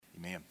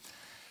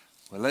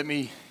Well, let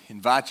me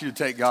invite you to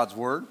take God's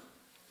Word.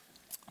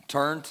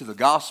 Turn to the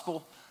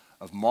Gospel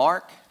of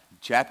Mark,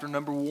 chapter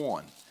number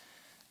 1.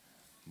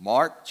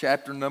 Mark,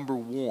 chapter number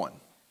 1.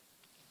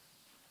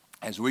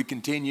 As we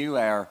continue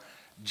our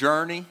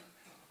journey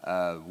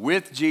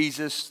with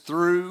Jesus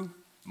through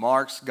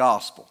Mark's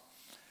Gospel.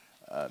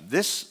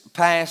 This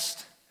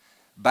past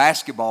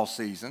basketball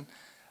season,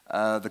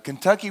 the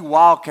Kentucky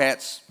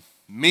Wildcats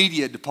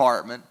media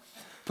department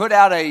put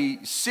out a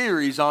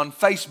series on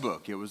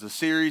Facebook. It was a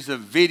series of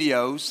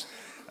videos.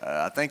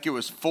 I think it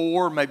was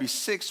 4, maybe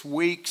 6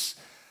 weeks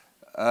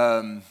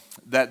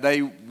that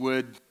they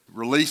would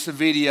release a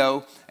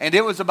video. And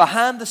it was a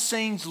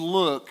behind-the-scenes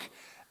look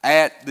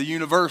at the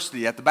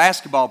university, at the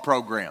basketball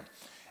program.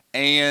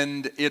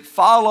 And it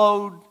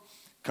followed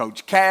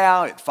Coach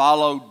Cal. It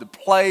followed the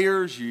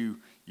players. You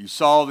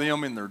saw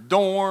them in their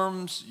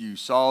dorms. You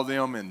saw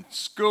them in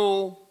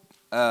school.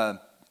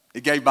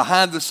 It gave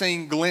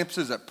behind-the-scene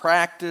glimpses at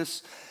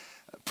practice,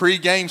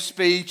 pre-game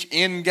speech,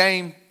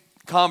 in-game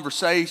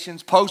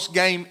conversations,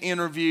 post-game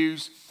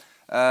interviews,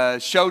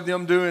 showed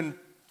them doing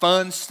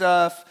fun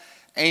stuff,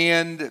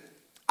 and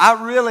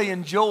I really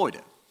enjoyed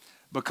it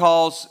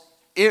because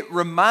it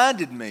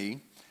reminded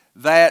me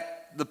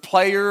that the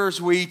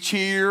players we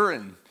cheer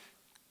and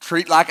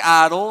treat like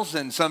idols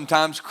and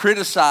sometimes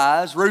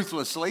criticize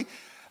ruthlessly,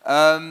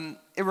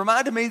 it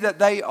reminded me that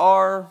they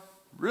are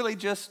really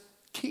just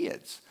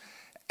kids.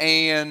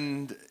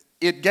 And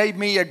it gave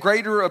me a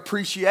greater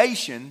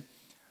appreciation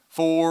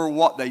for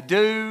what they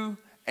do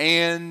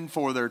and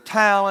for their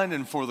talent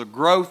and for the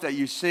growth that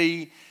you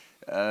see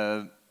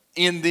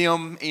in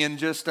them in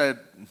just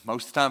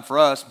most of the time for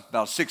us,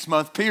 about a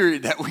 6-month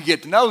period that we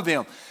get to know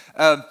them.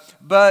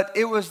 But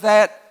it was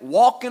that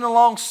walking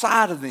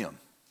alongside of them,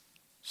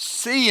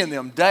 seeing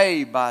them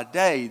day by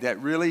day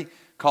that really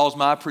caused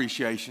my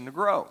appreciation to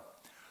grow.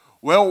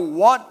 Well,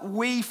 what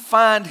we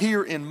find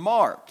here in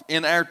Mark,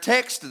 in our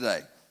text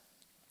today,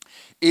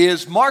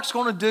 is Mark's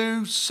going to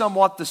do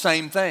somewhat the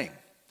same thing.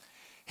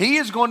 He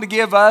is going to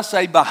give us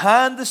a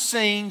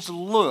behind-the-scenes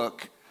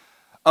look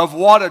of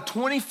what a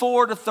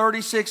 24 to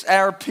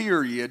 36-hour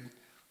period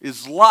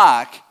is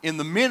like in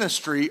the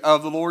ministry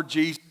of the Lord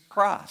Jesus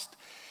Christ.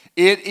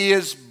 It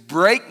is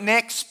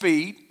breakneck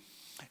speed.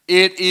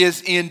 It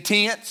is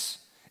intense.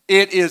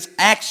 It is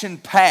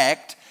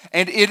action-packed.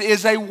 And it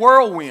is a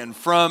whirlwind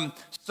from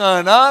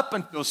sun up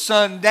until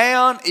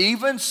sundown,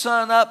 even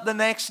sun up the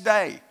next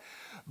day.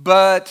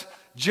 But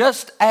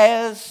just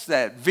as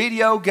that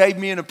video gave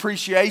me an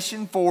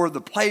appreciation for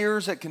the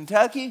players at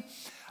Kentucky,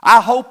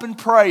 I hope and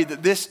pray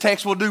that this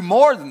text will do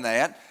more than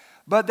that,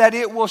 but that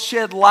it will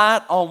shed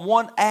light on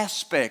one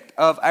aspect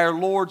of our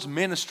Lord's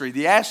ministry,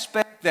 the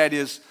aspect that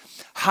is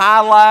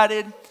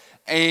highlighted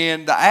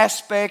and the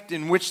aspect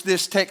in which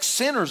this text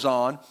centers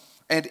on,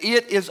 and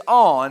it is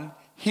on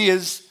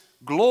His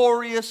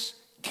glorious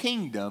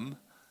kingdom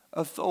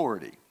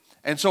authority.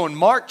 And so in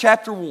Mark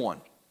chapter 1,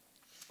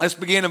 let's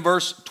begin in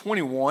verse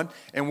 21,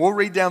 and we'll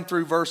read down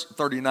through verse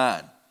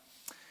 39.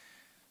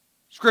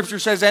 Scripture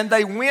says, "And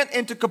they went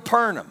into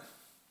Capernaum,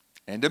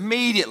 and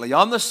immediately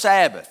on the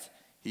Sabbath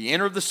he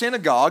entered the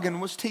synagogue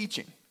and was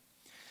teaching.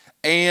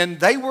 And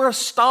they were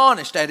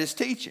astonished at his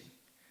teaching,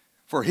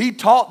 for he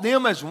taught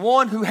them as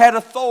one who had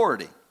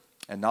authority,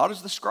 and not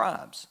as the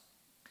scribes.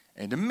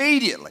 And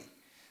immediately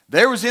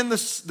there was in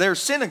their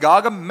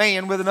synagogue a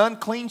man with an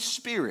unclean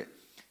spirit,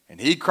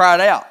 and he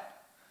cried out,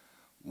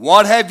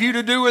 'What have you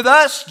to do with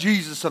us,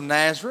 Jesus of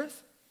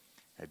Nazareth?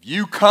 Have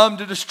you come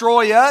to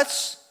destroy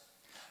us?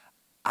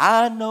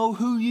 I know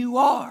who you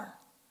are,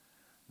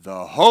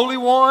 the Holy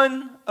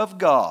One of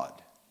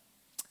God.'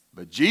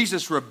 But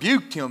Jesus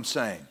rebuked him,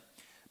 saying,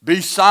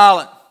 'Be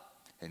silent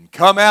and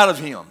come out of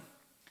him.'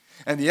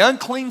 And the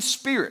unclean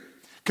spirit,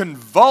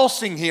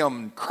 convulsing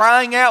him,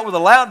 crying out with a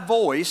loud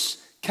voice,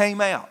 came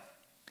out.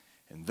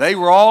 And they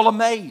were all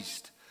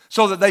amazed,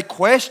 so that they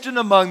questioned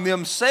among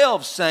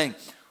themselves, saying,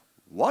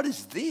 'What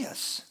is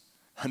this?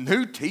 A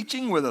new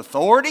teaching with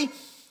authority?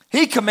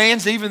 He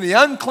commands even the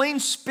unclean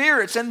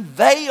spirits, and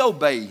they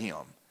obey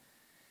him.'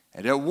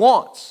 And at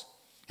once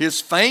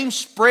his fame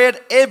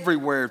spread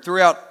everywhere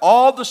throughout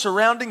all the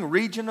surrounding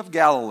region of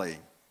Galilee.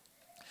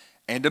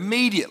 And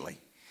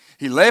immediately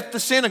he left the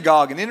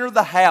synagogue and entered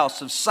the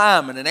house of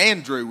Simon and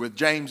Andrew with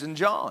James and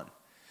John.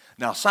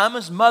 Now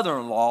Simon's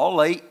mother-in-law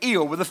lay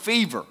ill with a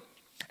fever,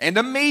 and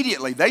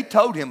immediately they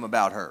told him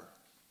about her.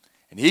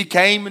 And he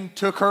came and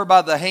took her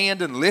by the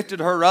hand and lifted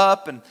her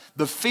up, and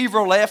the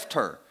fever left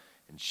her,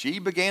 and she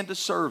began to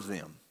serve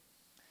them.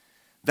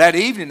 That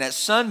evening at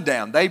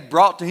sundown, they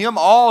brought to him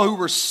all who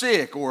were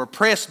sick or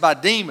oppressed by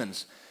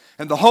demons,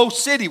 and the whole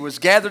city was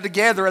gathered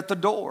together at the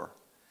door.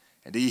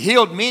 And he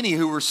healed many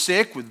who were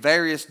sick with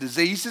various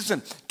diseases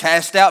and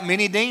cast out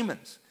many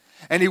demons.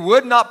 And he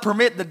would not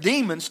permit the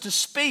demons to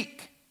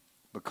speak,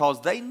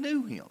 because they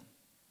knew him.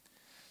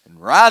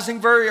 And rising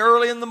very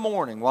early in the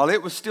morning, while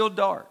it was still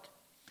dark,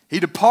 he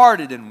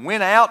departed and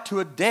went out to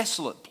a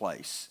desolate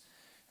place.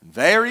 And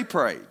there he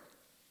prayed.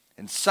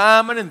 And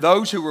Simon and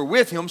those who were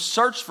with him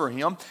searched for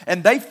him,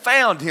 and they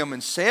found him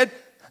and said,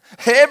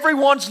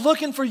 Everyone's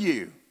looking for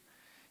you.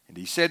 And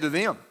he said to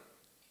them,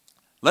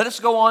 let us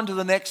go on to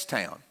the next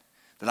town,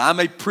 that I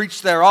may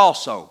preach there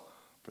also,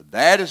 for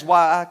that is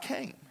why I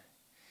came.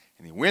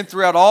 And he went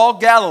throughout all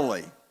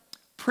Galilee,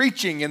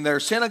 preaching in their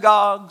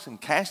synagogues and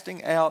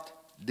casting out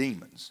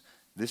demons.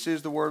 This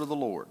is the word of the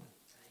Lord.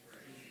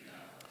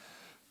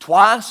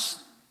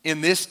 Twice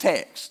in this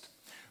text,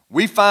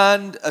 we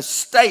find a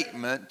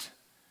statement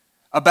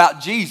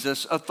about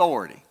Jesus'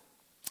 authority.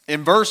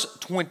 In verse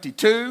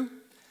 22,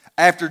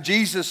 after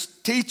Jesus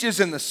teaches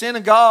in the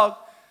synagogue,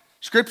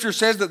 Scripture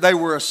says that they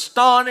were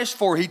astonished,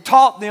 for he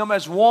taught them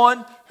as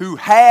one who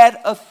had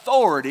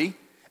authority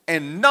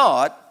and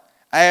not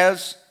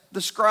as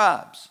the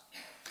scribes.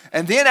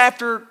 And then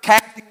after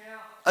casting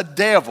out a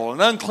devil,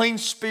 an unclean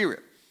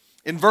spirit,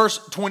 in verse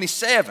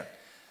 27,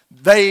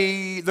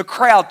 the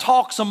crowd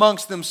talks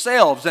amongst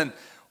themselves, and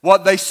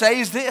what they say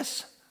is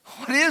this.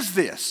 What is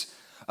this?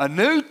 A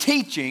new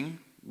teaching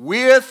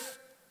with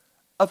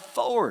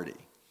authority.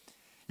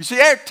 You see,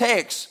 our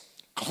text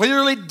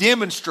clearly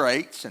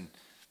demonstrates and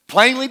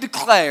plainly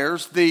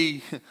declares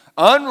the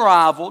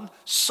unrivaled,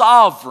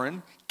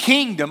 sovereign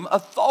kingdom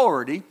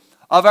authority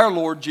of our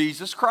Lord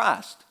Jesus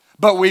Christ.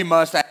 But we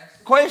must ask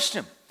the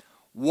question,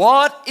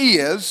 what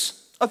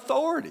is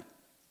authority?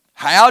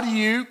 How do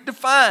you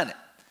define it?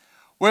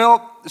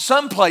 Well,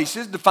 some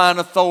places define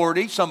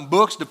authority, some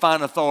books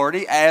define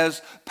authority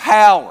as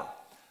power.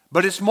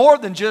 But it's more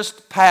than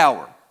just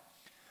power.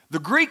 The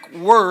Greek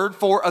word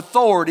for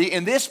authority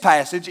in this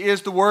passage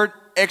is the word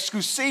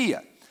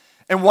exousia.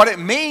 And what it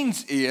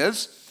means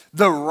is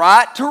the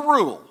right to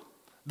rule,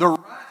 the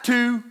right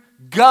to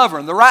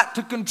govern, the right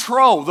to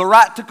control, the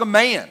right to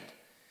command.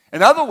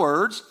 In other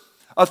words,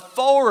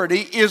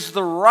 authority is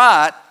the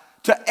right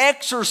to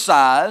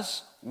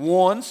exercise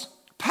one's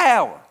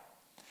power.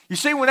 You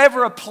see,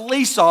 whenever a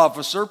police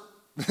officer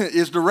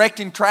is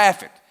directing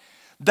traffic,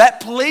 that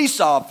police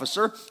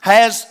officer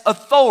has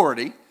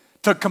authority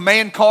to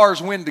command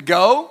cars when to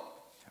go,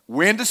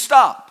 when to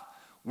stop,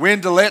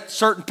 when to let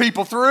certain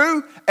people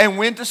through, and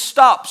when to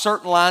stop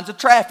certain lines of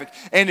traffic.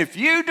 And if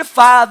you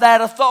defy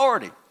that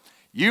authority,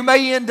 you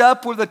may end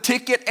up with a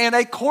ticket and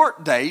a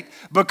court date,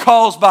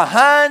 because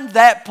behind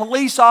that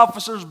police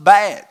officer's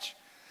badge,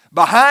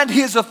 behind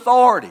his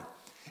authority,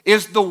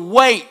 is the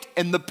weight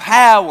and the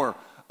power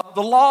of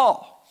the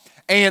law.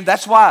 And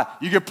that's why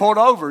you get pulled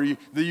over, you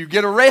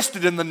get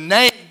arrested in the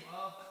name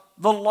of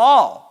the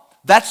law.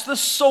 That's the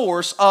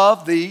source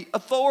of the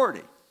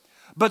authority.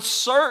 But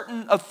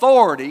certain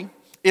authority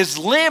is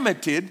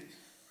limited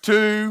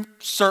to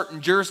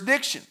certain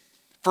jurisdiction.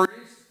 For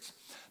instance,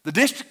 the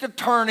district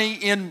attorney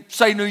in,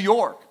 say, New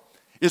York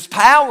is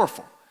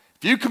powerful.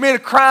 If you commit a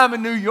crime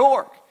in New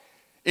York,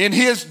 in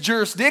his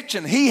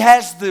jurisdiction, he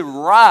has the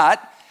right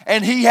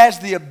and he has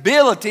the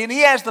ability and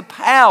he has the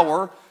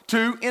power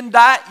to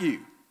indict you.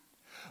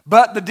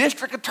 But the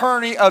district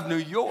attorney of New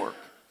York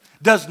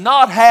does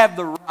not have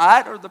the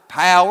right or the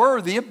power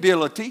or the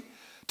ability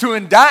to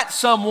indict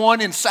someone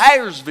in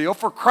Sayersville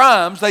for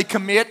crimes they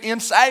commit in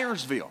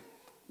Sayersville.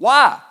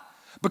 Why?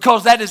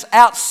 Because that is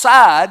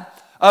outside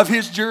of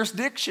his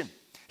jurisdiction.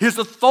 His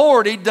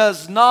authority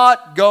does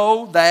not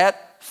go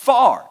that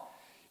far.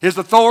 His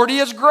authority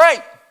is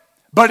great,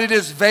 but it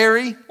is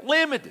very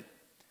limited.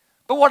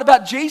 But what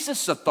about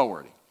Jesus'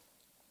 authority?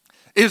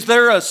 Is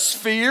there a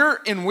sphere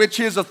in which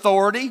his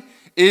authority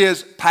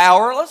is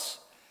powerless?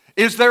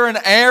 Is there an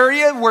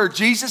area where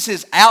Jesus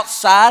is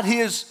outside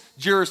his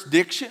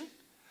jurisdiction?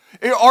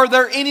 Are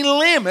there any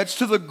limits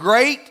to the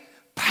great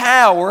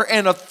power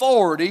and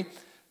authority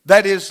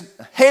that is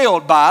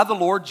held by the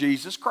Lord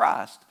Jesus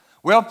Christ?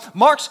 Well,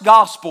 Mark's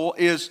gospel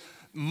is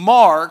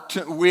marked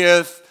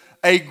with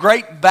a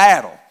great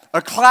battle,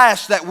 a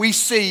clash that we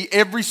see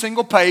every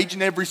single page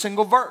and every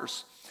single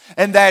verse.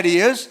 And that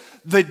is,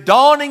 the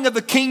dawning of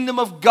the kingdom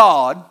of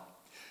God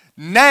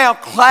now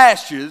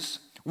clashes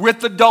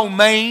with the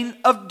domain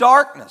of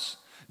darkness.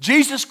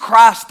 Jesus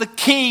Christ, the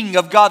King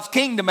of God's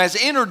kingdom, has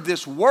entered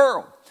this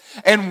world.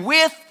 And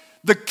with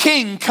the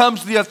king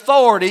comes the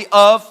authority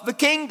of the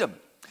kingdom.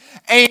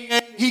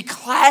 And he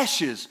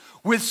clashes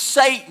with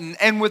Satan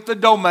and with the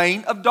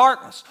domain of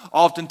darkness.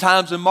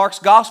 Oftentimes in Mark's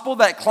gospel,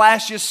 that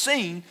clash is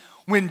seen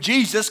when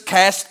Jesus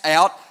cast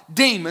out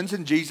demons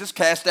and Jesus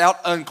cast out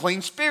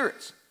unclean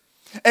spirits.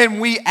 And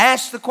we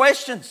ask the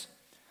questions,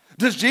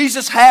 does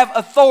Jesus have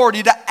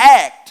authority to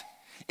act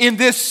in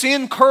this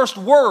sin-cursed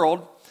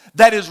world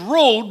that is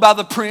ruled by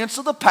the prince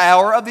of the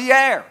power of the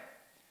air?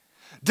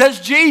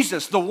 Does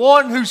Jesus, the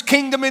one whose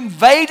kingdom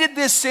invaded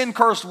this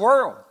sin-cursed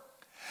world,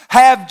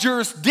 have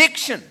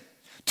jurisdiction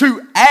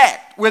to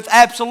act with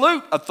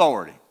absolute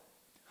authority?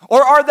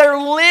 Or are there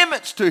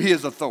limits to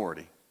his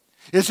authority?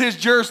 Is his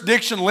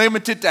jurisdiction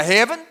limited to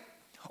heaven?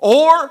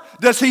 Or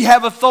does he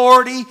have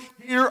authority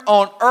here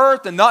on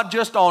earth, and not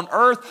just on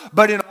earth,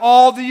 but in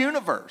all the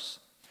universe?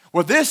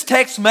 Well, this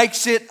text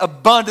makes it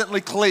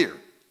abundantly clear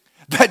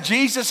that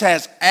Jesus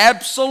has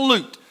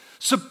absolute,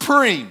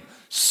 supreme,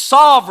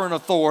 sovereign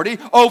authority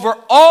over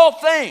all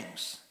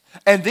things.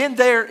 And then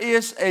there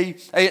is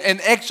an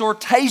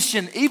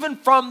exhortation, even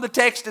from the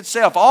text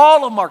itself,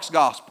 all of Mark's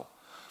gospel,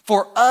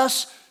 for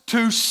us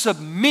to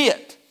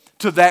submit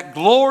to that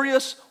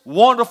glorious,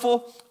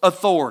 wonderful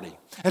authority.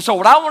 And so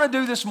what I want to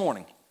do this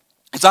morning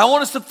is I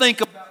want us to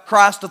think about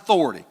Christ's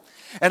authority.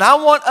 And I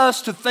want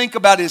us to think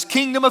about His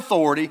kingdom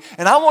authority.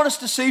 And I want us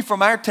to see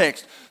from our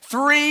text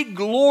 3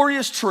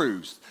 glorious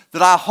truths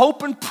that I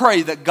hope and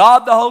pray that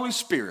God the Holy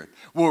Spirit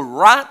will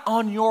write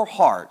on your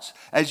hearts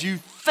as you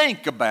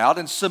think about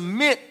and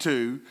submit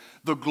to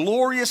the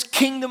glorious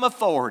kingdom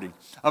authority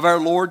of our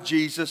Lord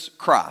Jesus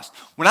Christ.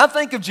 When I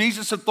think of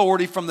Jesus'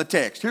 authority from the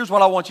text, here's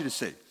what I want you to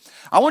see.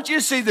 I want you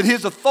to see that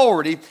His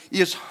authority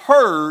is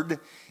heard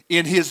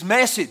in His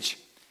message.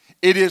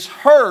 It is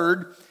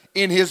heard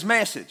in His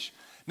message.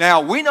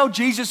 Now, we know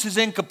Jesus is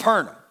in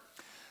Capernaum.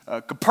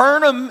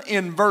 Capernaum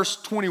in verse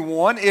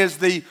 21 is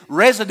the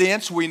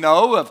residence, we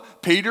know,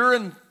 of Peter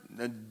and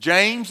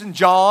James and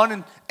John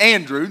and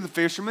Andrew, the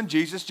fishermen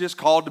Jesus just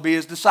called to be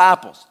His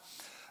disciples.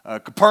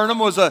 Capernaum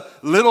was a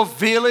little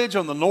village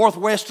on the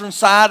northwestern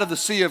side of the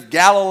Sea of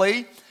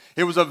Galilee.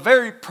 It was a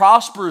very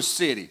prosperous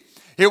city.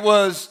 It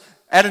was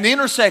at an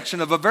intersection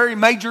of a very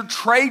major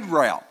trade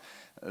route.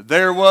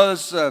 There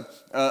was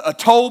a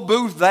toll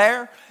booth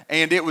there,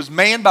 and it was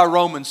manned by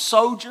Roman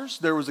soldiers.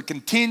 There was a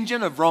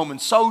contingent of Roman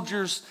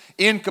soldiers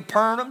in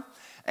Capernaum,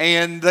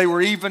 and they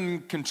were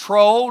even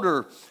controlled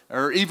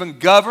or even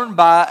governed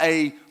by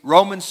a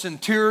Roman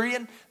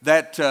centurion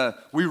that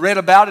we read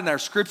about in our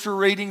scripture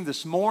reading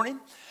this morning.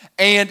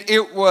 And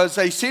it was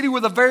a city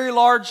with a very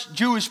large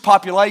Jewish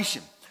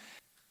population.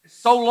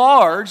 So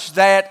large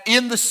that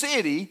in the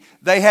city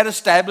they had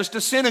established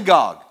a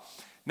synagogue.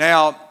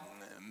 Now,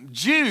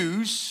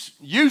 Jews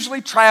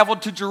usually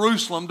traveled to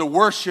Jerusalem to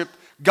worship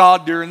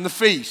God during the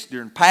feast,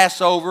 during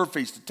Passover,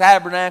 Feast of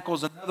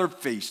Tabernacles, and other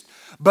feasts.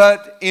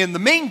 But in the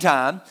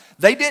meantime,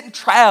 they didn't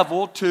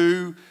travel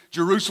to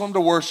Jerusalem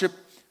to worship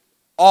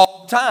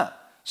all the time.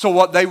 So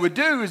what they would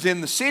do is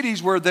in the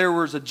cities where there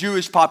was a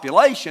Jewish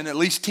population, at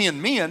least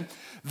 10 men,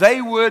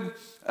 they would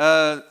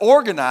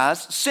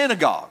organize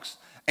synagogues.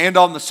 And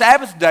on the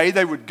Sabbath day,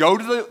 they would go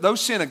to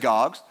those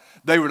synagogues,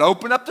 they would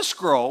open up the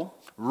scroll,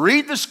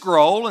 read the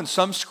scroll, and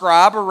some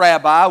scribe or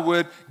rabbi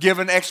would give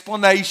an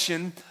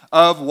explanation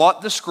of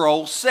what the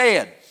scroll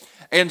said.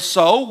 And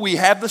so we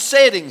have the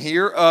setting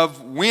here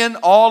of when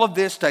all of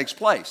this takes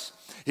place.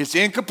 It's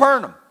in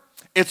Capernaum.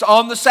 It's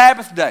on the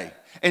Sabbath day.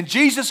 And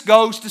Jesus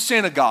goes to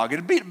synagogue.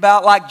 It'd be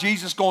about like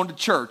Jesus going to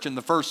church in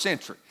the first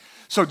century.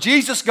 So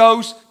Jesus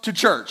goes to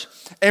church.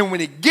 And when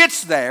He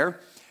gets there,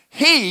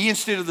 He,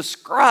 instead of the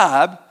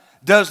scribe,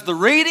 does the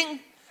reading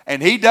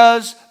and He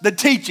does the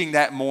teaching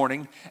that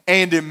morning.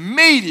 And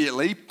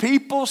immediately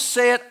people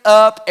sit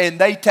up and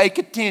they take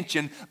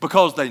attention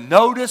because they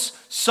notice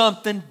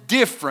something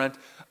different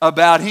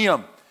about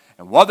Him.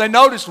 And what they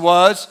noticed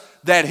was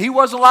that He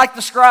wasn't like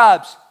the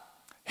scribes.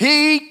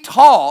 He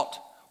taught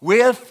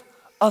with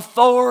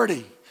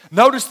authority.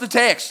 Notice the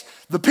text.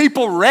 The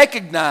people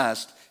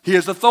recognized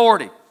His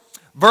authority.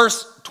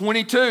 Verse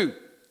 22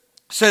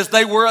 says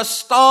they were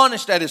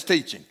astonished at His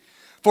teaching,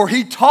 for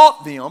He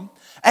taught them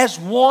as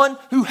one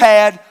who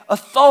had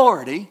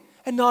authority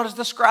and not as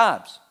the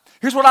scribes.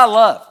 Here's what I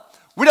love.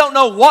 We don't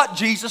know what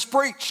Jesus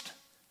preached,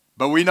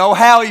 but we know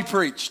how He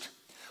preached.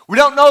 We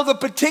don't know the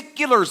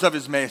particulars of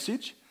His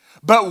message,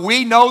 but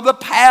we know the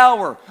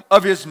power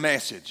of His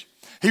message.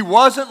 He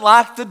wasn't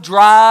like the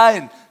dry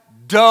and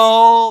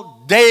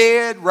dull,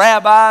 dead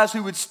rabbis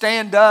who would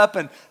stand up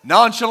and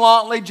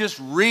nonchalantly just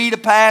read a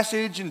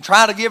passage and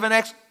try to give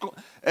an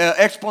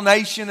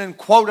explanation and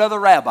quote other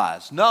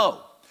rabbis.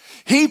 No.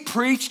 He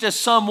preached as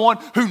someone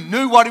who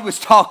knew what He was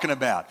talking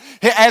about,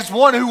 as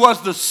one who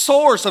was the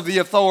source of the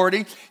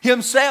authority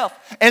Himself,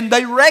 and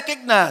they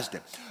recognized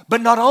it.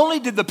 But not only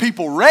did the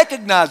people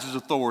recognize His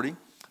authority,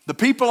 the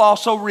people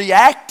also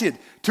reacted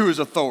to His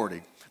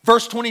authority.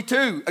 Verse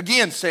 22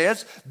 again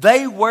says,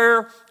 they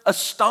were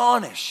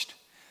astonished.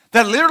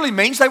 That literally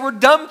means they were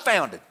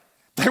dumbfounded.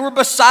 They were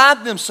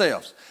beside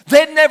themselves.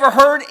 They'd never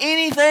heard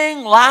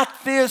anything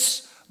like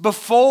this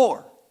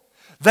before.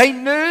 They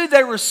knew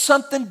there was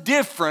something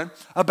different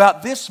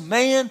about this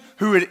man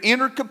who had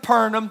entered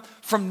Capernaum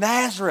from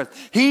Nazareth.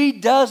 He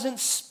doesn't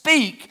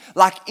speak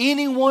like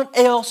anyone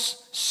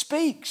else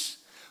speaks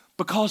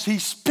because He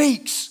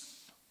speaks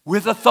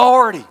with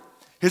authority.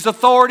 His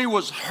authority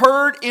was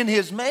heard in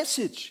His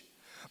message.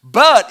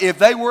 But if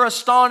they were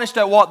astonished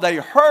at what they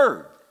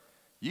heard,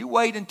 you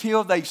wait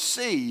until they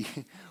see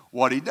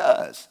what He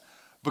does,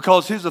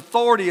 because His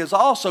authority is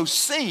also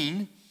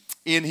seen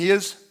in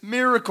His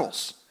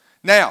miracles.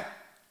 Now,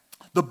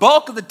 the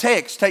bulk of the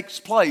text takes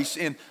place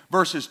in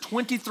verses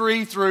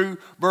 23 through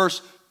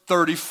verse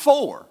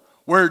 34,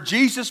 where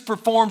Jesus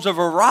performs a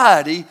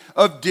variety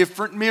of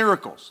different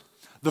miracles.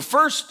 The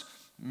first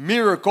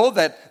miracle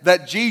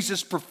that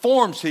Jesus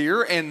performs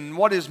here, and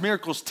what His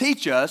miracles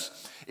teach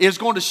us, is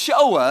going to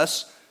show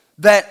us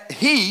that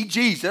He,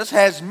 Jesus,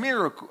 has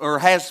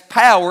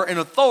power and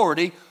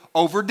authority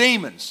over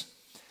demons.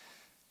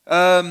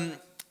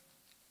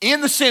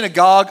 in the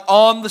synagogue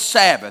on the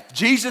Sabbath.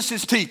 Jesus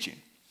is teaching.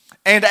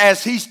 And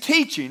as he's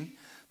teaching,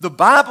 the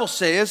Bible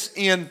says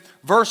in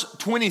verse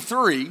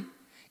 23,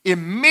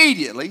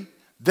 immediately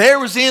there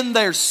was in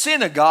their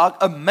synagogue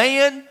a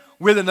man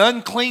with an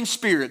unclean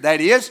spirit.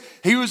 That is,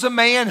 he was a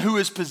man who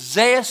is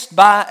possessed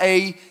by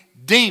a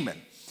demon.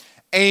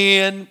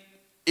 And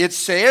it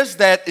says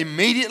that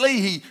immediately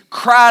he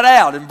cried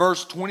out in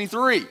verse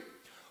 23,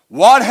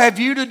 "What have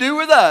you to do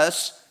with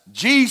us,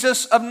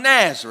 Jesus of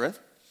Nazareth?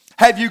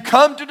 Have you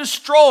come to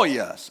destroy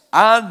us?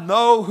 I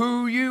know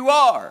who you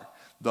are,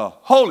 the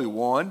Holy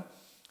One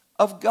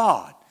of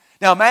God."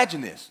 Now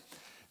imagine this.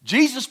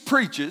 Jesus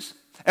preaches,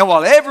 and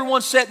while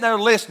everyone's sitting there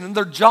listening,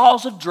 their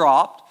jaws have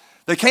dropped.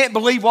 They can't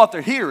believe what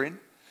they're hearing.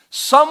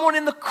 Someone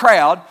in the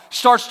crowd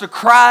starts to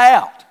cry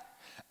out.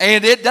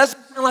 And it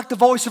doesn't sound like the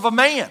voice of a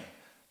man,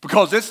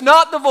 because it's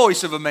not the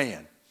voice of a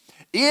man.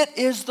 It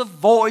is the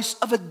voice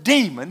of a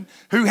demon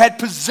who had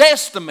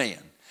possessed the man.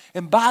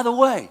 And by the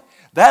way,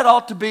 that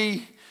ought to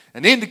be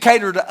an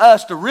indicator to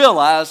us to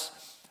realize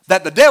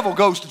that the devil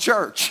goes to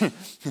church.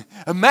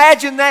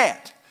 Imagine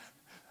that.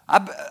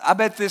 I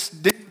bet this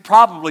demon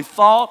probably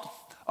thought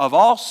of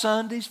all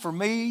Sundays for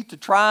me to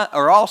try,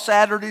 or all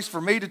Saturdays for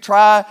me to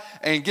try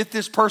and get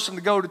this person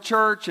to go to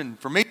church and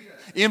for me to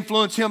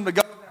influence him to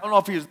go. I don't know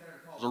if he was there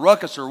to cause a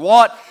ruckus or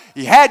what.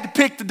 He had to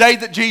pick the day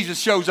that Jesus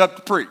shows up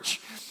to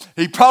preach.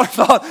 He probably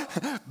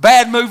thought,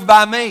 bad move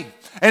by me.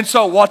 And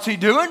so what's he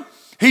doing?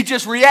 He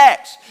just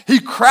reacts. He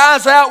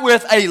cries out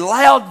with a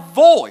loud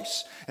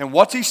voice. And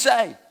what's he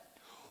say?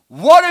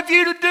 "What have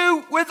you to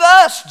do with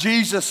us,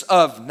 Jesus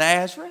of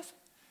Nazareth?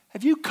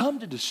 Have you come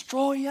to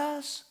destroy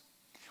us?"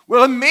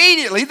 Well,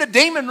 immediately the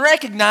demon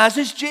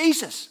recognizes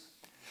Jesus.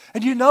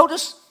 And you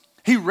notice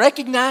he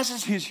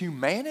recognizes his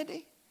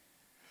humanity.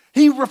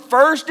 He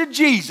refers to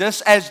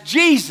Jesus as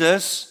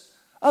Jesus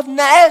of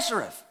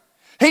Nazareth.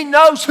 He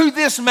knows who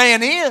this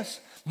man is.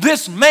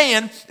 This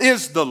man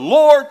is the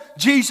Lord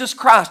Jesus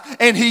Christ.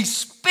 And he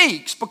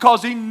speaks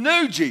because he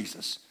knew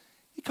Jesus.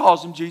 He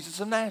calls him Jesus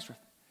of Nazareth.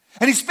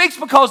 And he speaks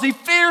because he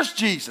fears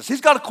Jesus.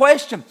 He's got a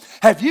question.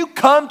 Have you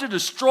come to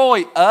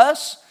destroy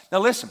us? Now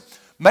listen,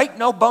 make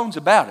no bones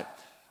about it.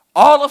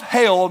 All of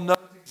hell knows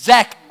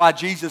exactly why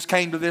Jesus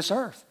came to this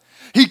earth.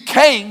 He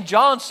came,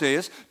 John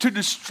says, to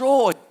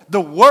destroy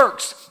the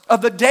works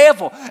of the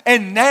devil.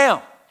 And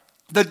now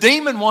the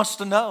demon wants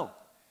to know,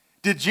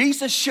 did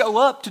Jesus show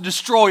up to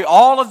destroy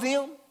all of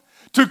them?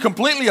 To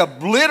completely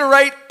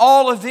obliterate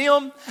all of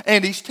them?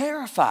 And he's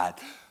terrified.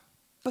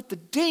 But the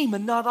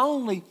demon not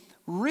only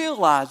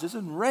realizes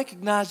and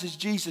recognizes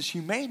Jesus'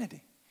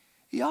 humanity,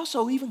 he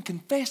also even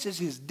confesses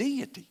his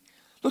deity.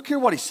 Look here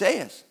what he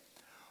says.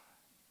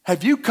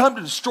 "Have you come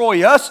to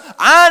destroy us?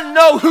 I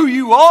know who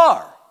you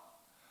are,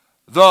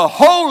 the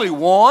Holy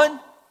One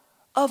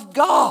of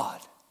God."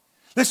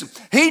 Listen,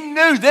 he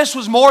knew this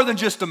was more than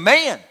just a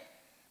man.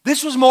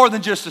 This was more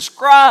than just a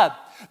scribe.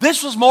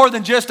 This was more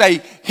than just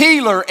a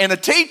healer and a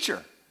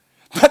teacher.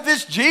 But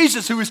this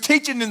Jesus who was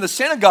teaching in the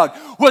synagogue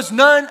was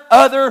none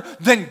other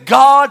than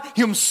God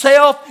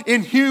himself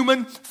in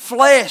human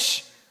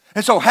flesh.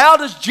 And so how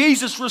does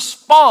Jesus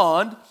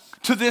respond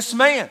to this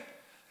man?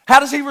 How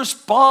does he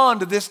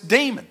respond to this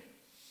demon?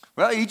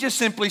 Well, he just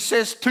simply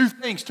says two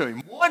things to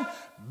him. One,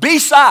 be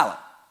silent.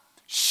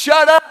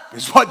 Shut up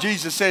is what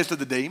Jesus says to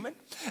the demon.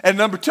 And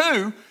number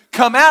two,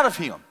 come out of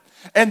him.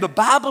 And the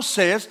Bible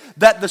says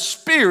that the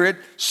spirit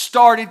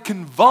started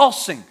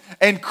convulsing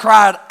and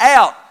cried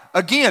out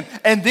again.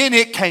 And then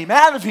it came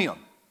out of him.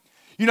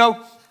 You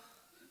know,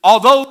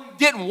 although he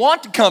didn't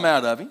want to come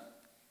out of him,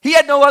 he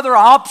had no other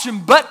option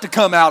but to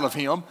come out of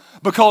him,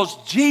 because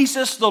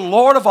Jesus, the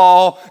Lord of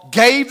all,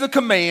 gave the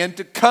command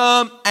to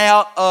come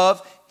out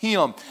of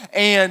him.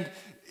 And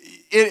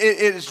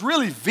it is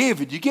really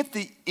vivid. You get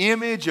the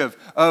image of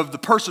the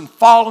person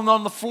falling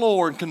on the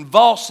floor and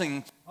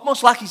convulsing,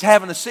 almost like he's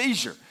having a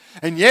seizure.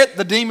 And yet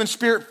the demon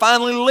spirit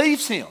finally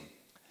leaves him.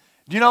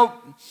 You know,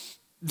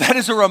 that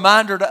is a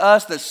reminder to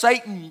us that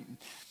Satan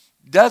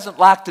doesn't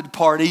like to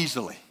depart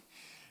easily.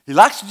 He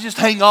likes to just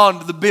hang on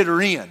to the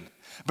bitter end.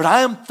 But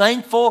I am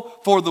thankful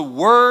for the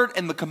word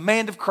and the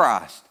command of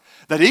Christ,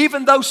 that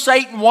even though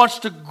Satan wants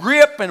to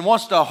grip and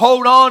wants to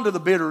hold on to the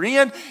bitter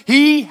end,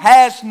 he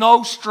has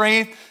no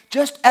strength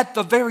just at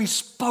the very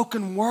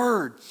spoken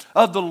word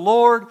of the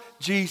Lord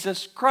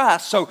Jesus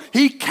Christ. So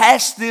he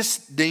casts this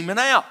demon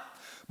out.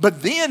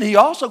 But then he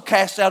also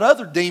casts out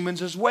other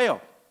demons as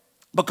well,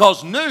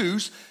 because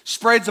news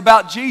spreads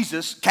about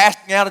Jesus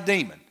casting out a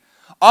demon.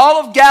 All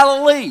of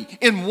Galilee,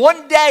 in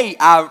one day,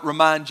 I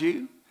remind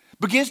you,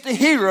 begins to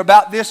hear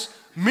about this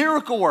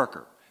miracle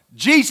worker.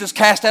 Jesus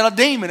cast out a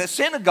demon at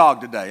synagogue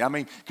today. I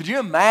mean, could you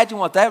imagine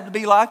what that would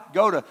be like?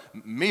 Go to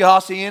Mi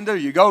Hacienda,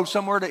 you go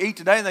somewhere to eat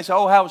today, and they say,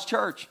 "Oh, how was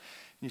church?"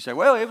 And you say,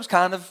 "Well, it was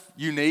kind of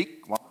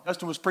unique. While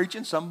Justin was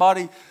preaching,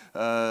 somebody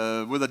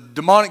with a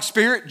demonic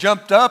spirit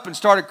jumped up and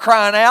started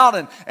crying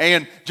out,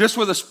 and just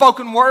with a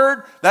spoken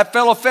word, that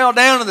fellow fell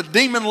down and the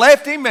demon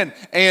left him,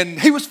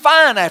 and he was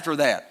fine after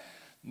that."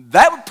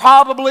 That would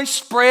probably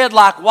spread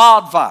like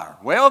wildfire.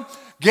 Well,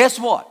 guess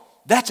what?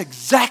 That's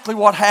exactly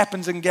what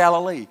happens in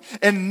Galilee.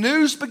 And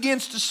news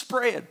begins to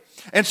spread.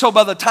 And so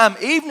by the time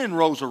evening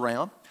rolls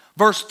around,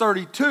 verse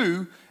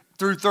 32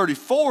 through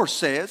 34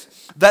 says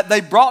that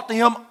they brought to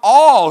him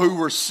all who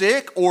were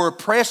sick or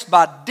oppressed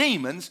by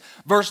demons.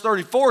 Verse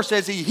 34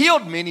 says he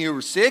healed many who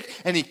were sick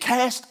and he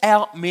cast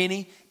out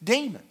many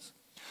demons.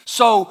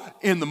 So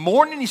in the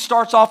morning he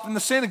starts off in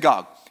the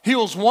synagogue,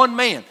 heals one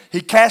man,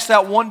 he casts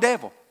out one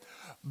devil.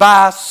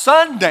 By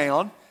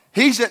sundown,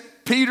 he's at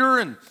Peter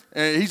and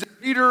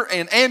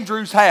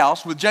Andrew's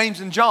house with James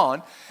and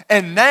John.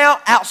 And now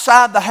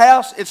outside the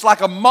house, it's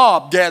like a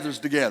mob gathers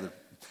together.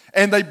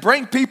 And they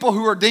bring people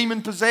who are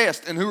demon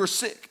possessed and who are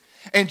sick.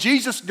 And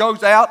Jesus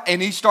goes out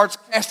and he starts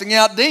casting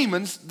out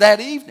demons that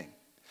evening.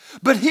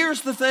 But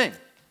here's the thing.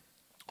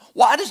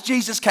 Why does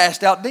Jesus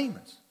cast out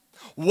demons?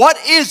 What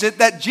is it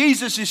that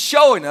Jesus is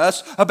showing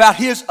us about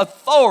his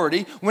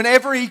authority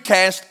whenever he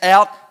casts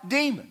out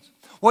demons?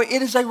 Well,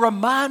 it is a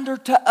reminder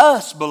to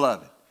us,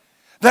 beloved,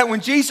 that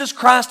when Jesus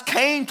Christ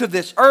came to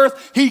this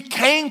earth, he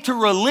came to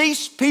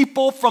release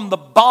people from the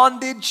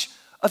bondage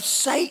of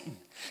Satan.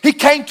 He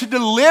came to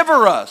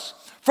deliver us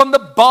from the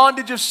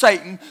bondage of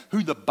Satan,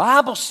 who the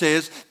Bible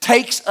says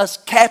takes us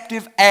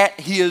captive at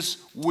his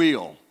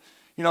will.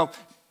 You know,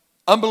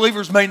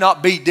 unbelievers may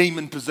not be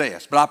demon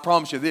possessed, but I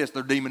promise you this,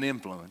 they're demon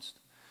influenced.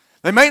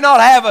 They may not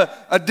have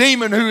a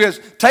demon who has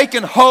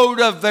taken hold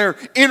of their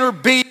inner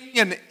being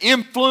and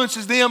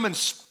influences them and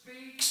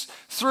speaks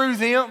through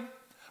them.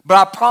 But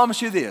I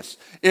promise you this,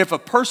 if a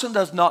person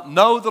does not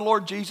know the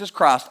Lord Jesus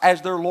Christ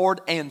as their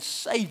Lord and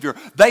Savior,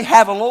 they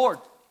have a Lord.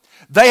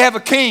 They have a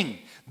king.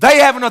 They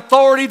have an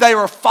authority they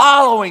are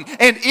following,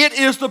 and it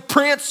is the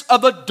prince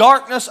of the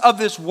darkness of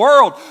this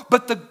world.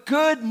 But the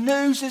good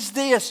news is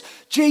this: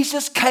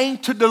 Jesus came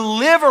to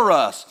deliver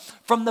us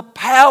from the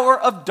power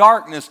of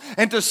darkness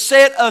and to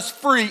set us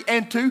free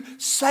and to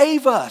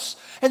save us.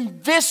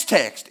 And this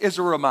text is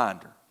a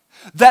reminder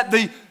that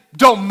the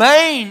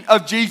domain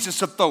of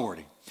Jesus'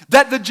 authority,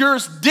 that the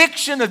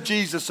jurisdiction of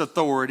Jesus'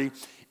 authority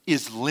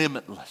is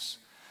limitless.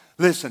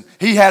 Listen,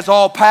 he has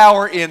all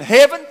power in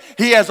heaven.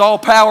 He has all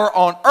power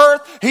on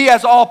earth. He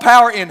has all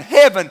power in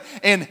heaven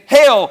and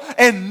hell.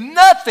 And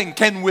nothing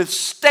can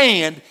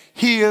withstand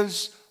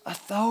his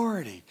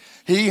authority.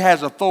 He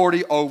has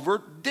authority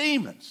over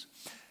demons.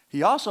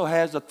 He also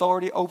has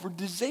authority over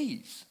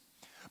disease.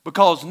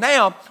 Because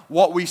now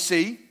what we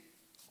see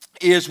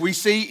is we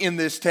see in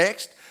this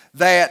text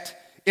that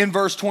in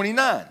verse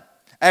 29,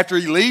 after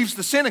he leaves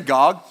the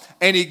synagogue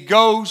and he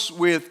goes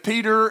with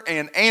Peter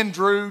and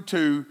Andrew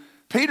to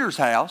Peter's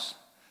house,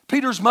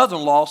 Peter's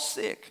mother-in-law is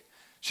sick.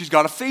 She's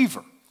got a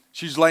fever.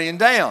 She's laying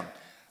down.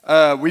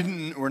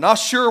 We're not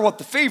sure what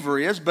the fever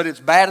is, but it's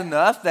bad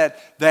enough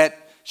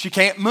that she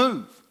can't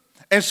move.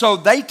 And so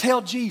they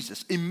tell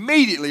Jesus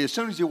immediately as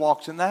soon as he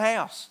walks in the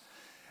house.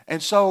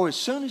 And so as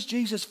soon as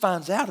Jesus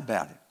finds out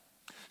about it,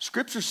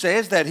 Scripture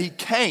says that he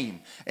came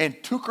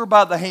and took her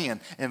by the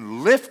hand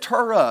and lifted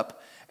her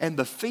up, and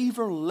the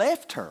fever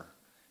left her,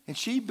 and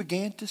she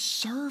began to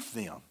serve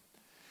them.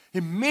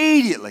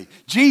 Immediately,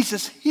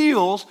 Jesus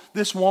heals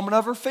this woman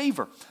of her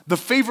fever. The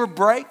fever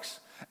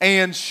breaks,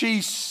 and she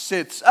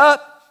sits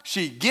up,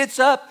 she gets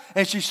up,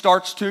 and she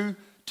starts to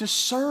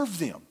serve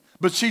them.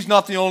 But she's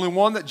not the only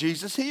one that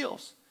Jesus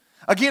heals.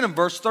 Again, in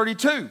verse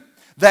 32,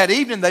 that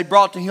evening they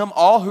brought to him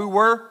all who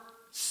were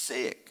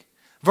sick.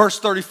 Verse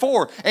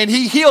 34, and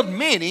he healed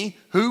many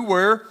who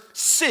were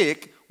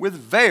sick with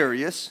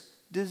various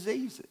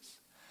diseases.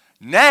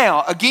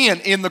 Now, again,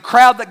 in the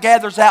crowd that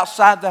gathers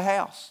outside the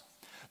house,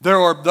 there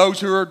are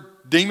those who are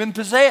demon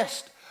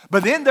possessed.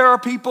 But then there are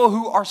people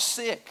who are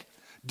sick.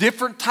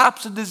 Different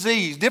types of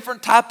disease,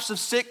 different types of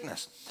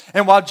sickness.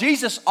 And while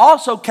Jesus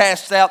also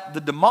casts out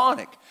the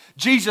demonic,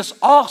 Jesus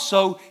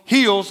also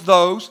heals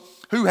those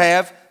who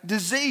have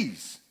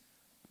disease.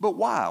 But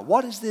why?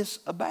 What is this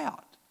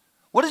about?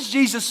 What does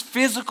Jesus'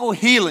 physical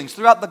healings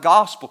throughout the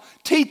gospel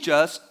teach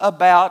us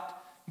about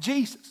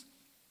Jesus?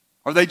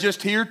 Are they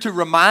just here to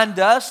remind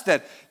us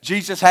that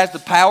Jesus has the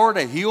power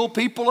to heal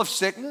people of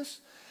sickness?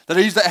 That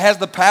he has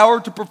the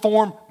power to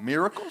perform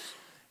miracles?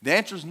 The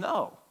answer is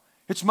no.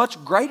 It's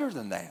much greater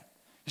than that.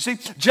 You see,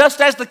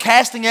 just as the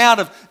casting out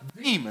of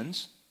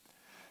demons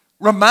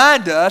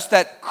remind us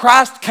that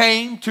Christ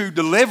came to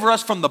deliver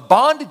us from the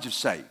bondage of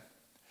Satan,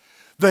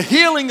 the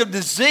healing of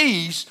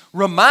disease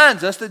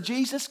reminds us that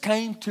Jesus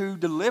came to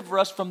deliver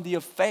us from the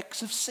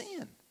effects of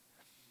sin.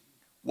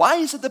 Why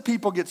is it that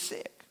people get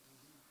sick?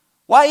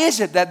 Why is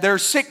it that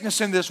there's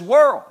sickness in this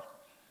world?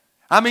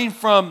 I mean,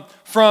 from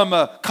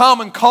a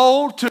common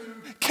cold to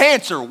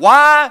cancer.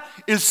 Why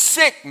is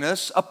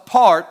sickness a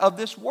part of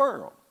this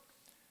world?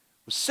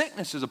 Well,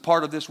 sickness is a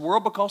part of this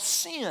world because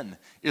sin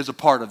is a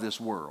part of this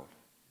world.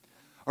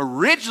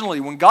 Originally,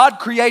 when God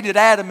created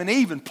Adam and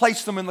Eve and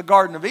placed them in the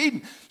Garden of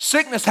Eden,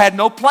 sickness had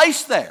no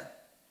place there.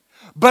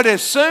 But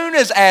as soon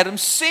as Adam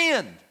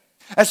sinned,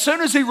 as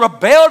soon as he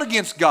rebelled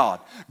against God,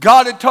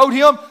 God had told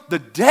him, the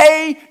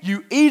day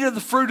you eat of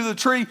the fruit of the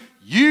tree,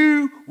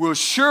 you will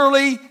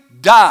surely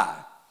die.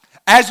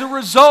 As a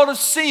result of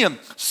sin,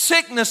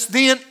 sickness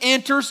then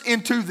enters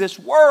into this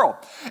world.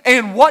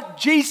 And what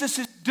Jesus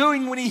is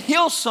doing when he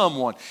heals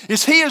someone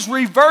is he is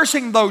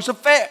reversing those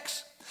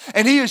effects.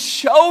 And he is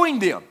showing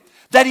them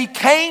that he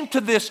came to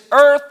this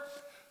earth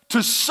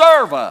to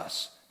serve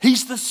us.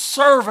 He's the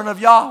servant of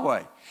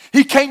Yahweh.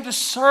 He came to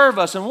serve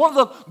us. And one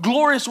of the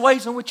glorious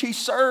ways in which he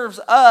serves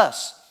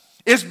us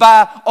is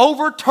by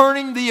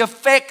overturning the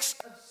effects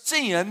of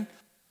sin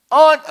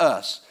on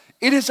us.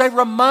 It is a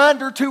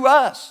reminder to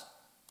us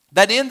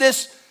that in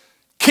this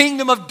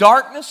kingdom of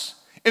darkness,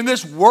 in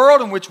this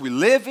world in which we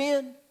live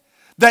in,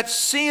 that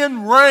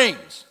sin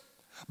reigns.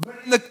 But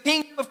in the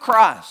kingdom of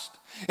Christ,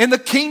 in the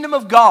kingdom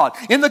of God,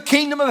 in the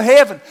kingdom of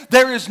heaven,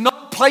 there is no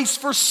place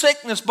for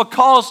sickness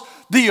because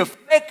the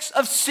effects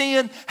of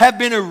sin have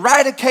been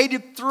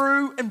eradicated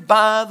through and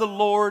by the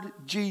Lord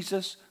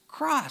Jesus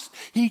Christ.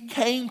 He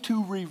came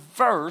to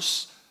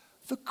reverse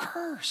the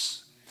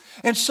curse.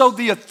 And so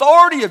the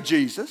authority of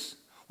Jesus,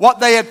 what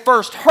they had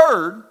first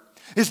heard,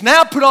 is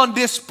now put on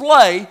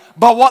display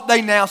by what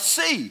they now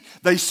see.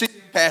 They see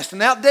him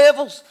casting out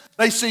devils.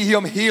 They see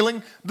him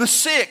healing the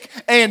sick.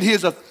 And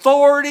his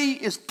authority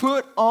is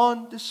put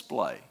on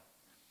display.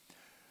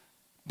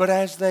 But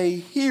as they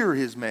hear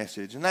his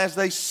message and as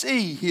they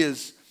see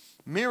his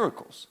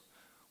miracles,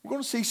 we're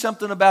going to see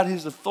something about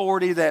his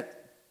authority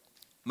that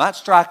might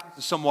strike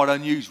as somewhat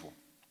unusual.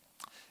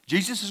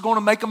 Jesus is going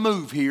to make a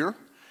move here.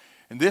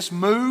 And this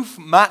move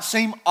might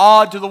seem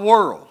odd to the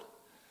world.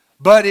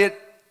 But it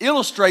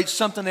illustrates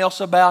something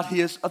else about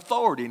his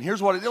authority. And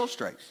here's what it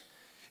illustrates.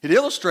 It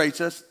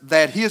illustrates us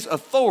that his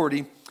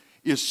authority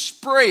is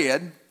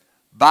spread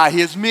by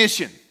his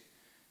mission.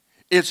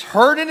 It's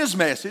heard in his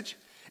message.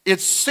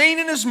 It's seen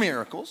in his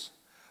miracles.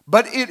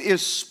 But it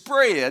is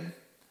spread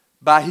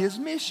by his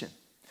mission.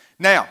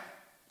 Now,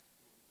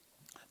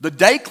 the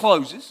day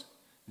closes.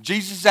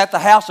 Jesus is at the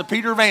house of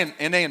Peter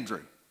and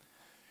Andrew.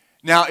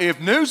 Now, if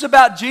news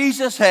about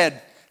Jesus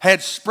had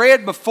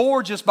spread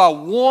before just by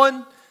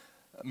one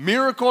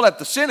miracle at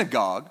the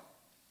synagogue,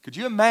 could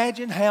you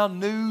imagine how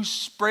news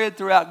spread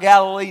throughout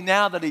Galilee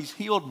now that he's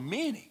healed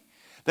many,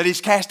 that he's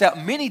cast out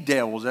many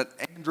devils at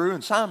Andrew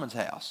and Simon's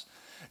house?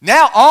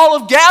 Now all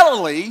of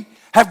Galilee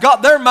have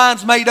got their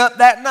minds made up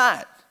that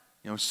night.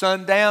 You know,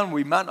 sundown,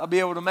 we might not be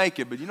able to make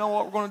it, but you know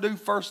what we're going to do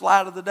first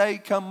light of the day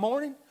come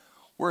morning?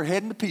 We're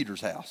heading to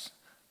Peter's house.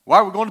 Why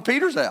are we going to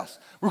Peter's house?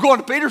 We're going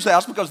to Peter's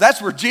house because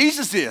that's where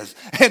Jesus is.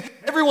 And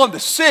everyone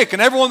that's sick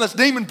and everyone that's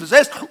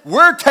demon-possessed,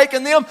 we're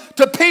taking them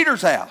to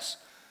Peter's house.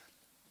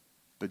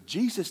 But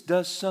Jesus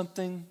does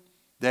something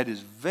that is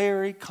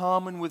very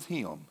common with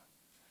him.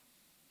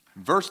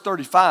 Verse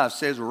 35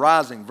 says,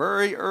 rising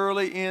very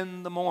early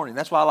in the morning.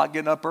 That's why I like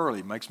getting up early.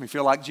 It makes me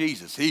feel like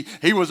Jesus.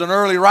 He was an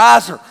early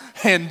riser.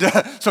 And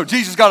so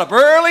Jesus got up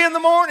early in the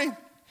morning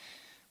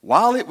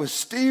while it was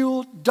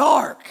still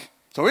dark.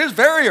 So it was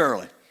very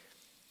early.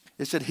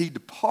 It said he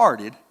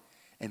departed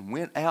and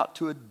went out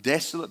to a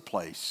desolate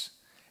place.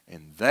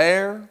 And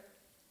there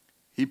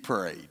he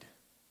prayed.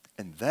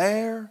 And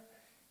there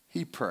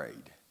he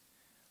prayed.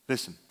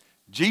 Listen,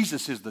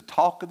 Jesus is the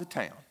talk of the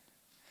town.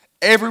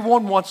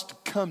 Everyone wants to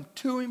come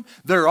to him.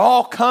 They're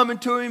all coming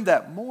to him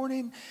that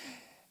morning.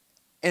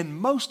 And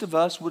most of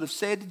us would have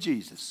said to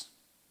Jesus,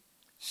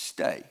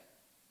 stay.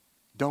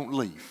 Don't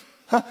leave.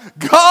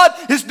 God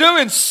is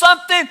doing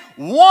something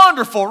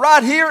wonderful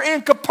right here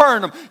in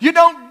Capernaum. You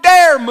don't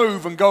dare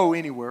move and go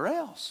anywhere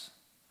else.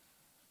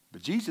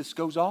 But Jesus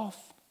goes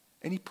off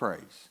and he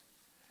prays.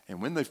 And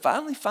when they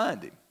finally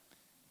find him,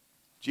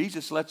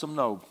 Jesus lets them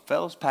know,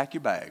 fellas, pack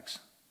your bags.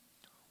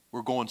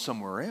 We're going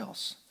somewhere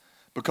else.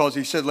 Because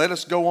he said, let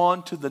us go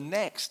on to the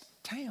next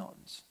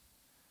towns.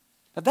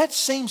 Now that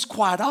seems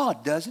quite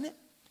odd, doesn't it?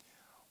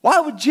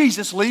 Why would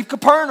Jesus leave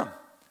Capernaum?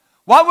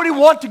 Why would he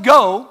want to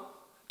go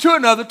to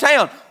another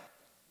town?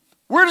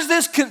 Where does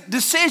this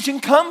decision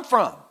come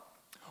from?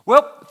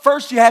 Well,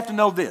 first you have to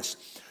know this.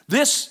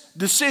 This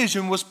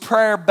decision was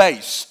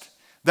prayer-based.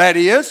 That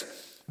is,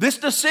 this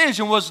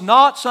decision was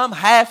not some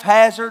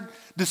haphazard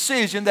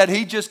decision that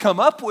he just come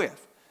up with.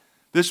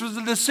 This was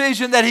a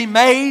decision that he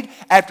made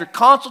after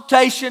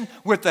consultation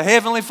with the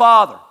Heavenly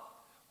Father.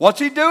 What's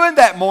he doing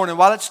that morning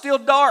while it's still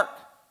dark?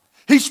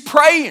 He's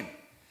praying.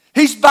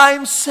 He's by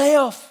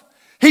himself.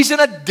 He's in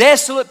a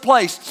desolate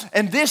place.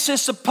 And this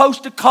is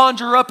supposed to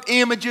conjure up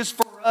images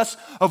for us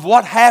of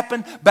what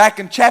happened back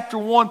in chapter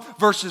 1,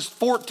 verses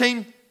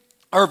 14,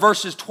 or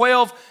verses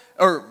 12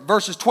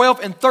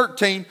 and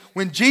 13,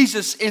 when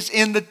Jesus is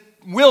in the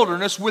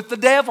wilderness with the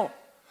devil,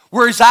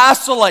 where he's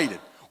isolated,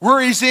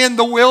 where he's in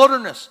the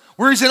wilderness,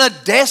 where he's in a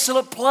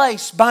desolate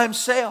place by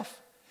himself.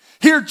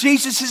 Here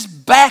Jesus is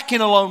back in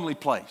a lonely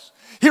place.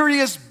 Here he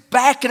is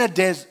back in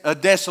a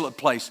desolate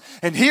place.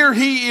 And here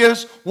he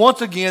is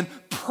once again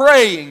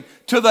praying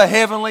to the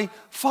Heavenly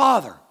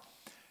Father.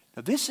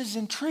 Now this is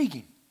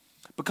intriguing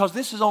because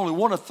this is only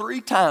one of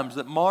 3 times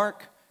that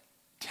Mark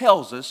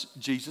tells us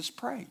Jesus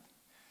prayed.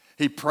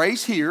 He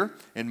prays here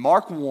in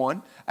Mark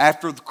 1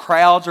 after the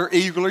crowds are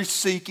eagerly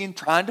seeking,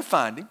 trying to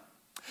find him.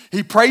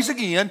 He prays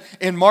again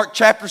in Mark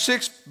chapter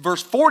 6,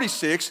 verse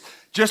 46,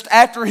 just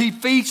after he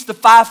feeds the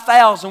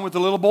 5,000 with the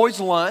little boy's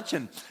lunch.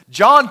 And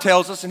John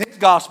tells us in his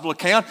gospel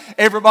account,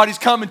 everybody's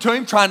coming to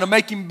him trying to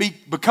make him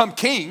become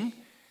king.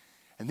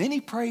 And then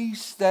he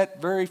prays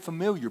that very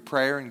familiar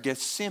prayer in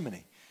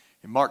Gethsemane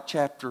in Mark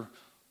chapter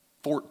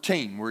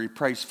 14, where he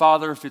prays,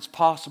 Father, if it's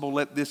possible,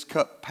 let this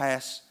cup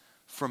pass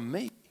from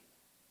me. You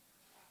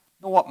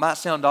know what might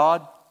sound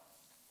odd?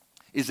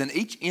 Is in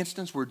each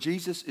instance where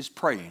Jesus is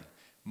praying,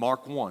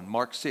 Mark 1,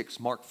 Mark 6,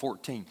 Mark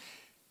 14,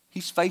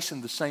 he's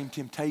facing the same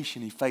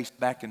temptation he faced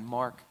back in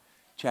Mark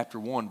chapter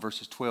 1,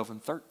 verses 12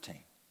 and 13.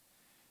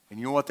 And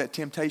you know what that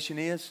temptation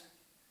is?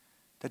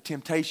 That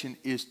temptation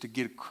is to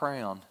get a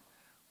crown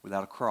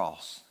without a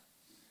cross.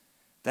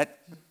 That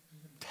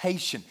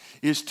temptation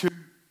is to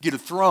get a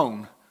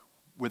throne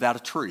without a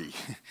tree.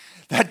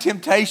 That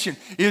temptation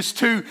is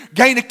to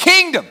gain a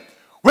kingdom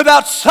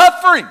without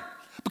suffering.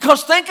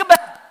 Because think about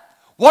it.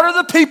 What are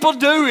the people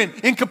doing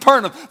in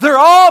Capernaum? They're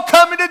all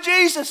coming to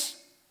Jesus.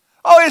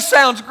 Oh, it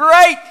sounds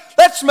great.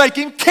 Let's make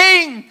him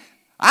king.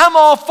 I'm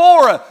all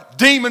for a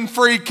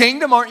demon-free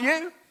kingdom, aren't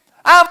you?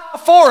 I'm all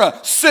for a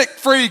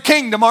sick-free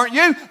kingdom, aren't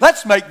you?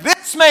 Let's make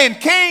this man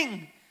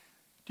king.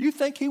 Do you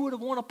think he would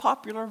have won a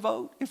popular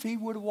vote if he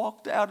would have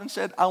walked out and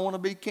said, I want to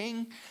be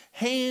king?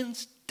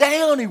 Hands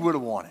down, he would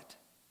have won it.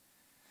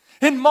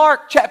 In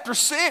Mark chapter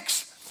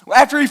 6,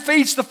 after he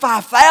feeds the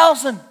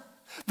 5,000,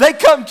 they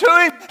come to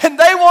him and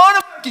they want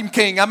to make him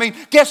king. I mean,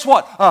 guess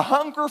what? A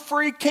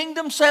hunger-free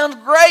kingdom sounds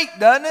great,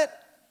 doesn't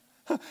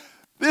it?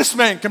 This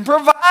man can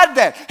provide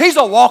that. He's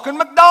a walking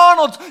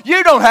McDonald's.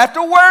 You don't have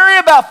to worry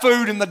about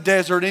food in the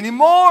desert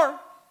anymore.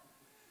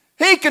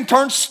 He can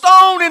turn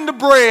stone into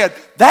bread.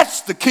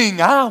 That's the king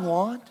I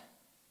want.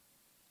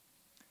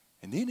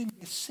 And then in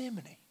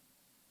Gethsemane,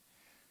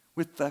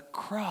 with the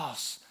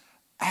cross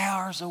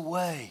hours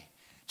away,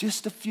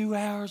 just a few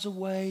hours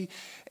away,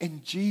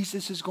 and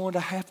Jesus is going to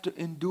have to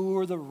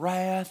endure the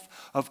wrath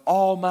of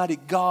Almighty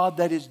God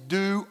that is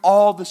due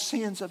all the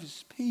sins of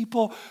his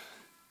people.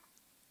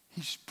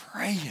 He's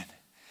praying.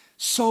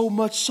 So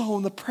much so,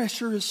 and the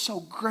pressure is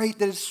so great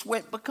that his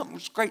sweat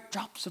becomes great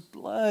drops of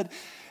blood.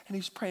 And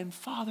he's praying,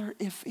 Father,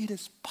 if it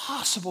is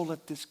possible,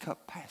 let this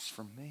cup pass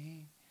from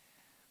me.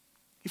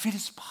 If it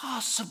is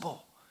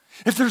possible.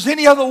 If there's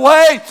any other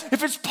way,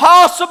 if it's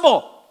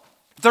possible.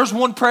 If there's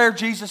one prayer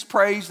Jesus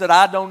prays that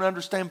I don't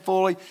understand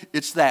fully,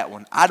 it's that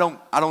one. I don't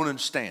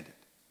understand it.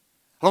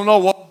 I don't know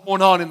what's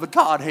going on in the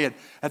Godhead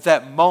at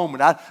that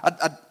moment. I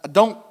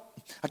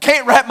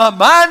can't wrap my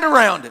mind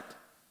around it.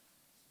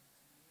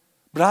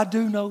 But I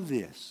do know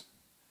this.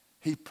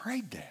 He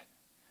prayed that.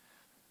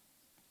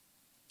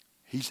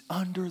 He's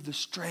under the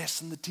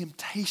stress and the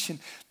temptation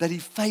that he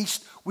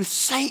faced with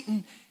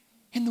Satan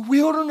in the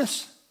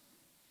wilderness.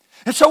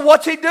 And so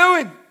what's he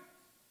doing?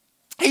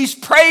 He's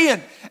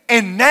praying.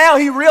 And now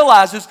he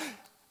realizes,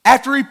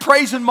 after he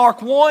prays in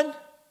Mark 1,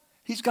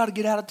 he's got to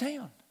get out of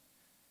town.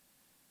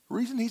 The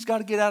reason he's got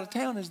to get out of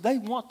town is they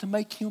want to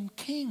make him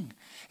king.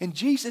 And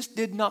Jesus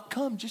did not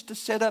come just to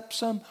set up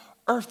some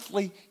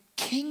earthly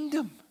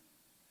kingdom.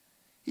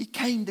 He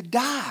came to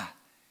die.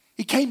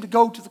 He came to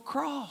go to the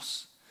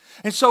cross.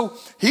 And so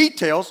he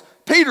tells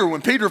Peter,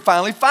 when Peter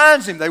finally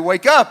finds him, they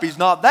wake up, he's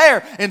not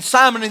there. And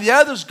Simon and the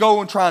others go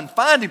and try and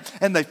find him.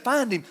 And they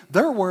find him.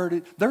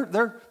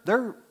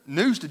 Their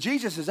news to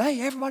Jesus is,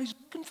 hey, everybody's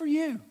looking for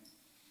you.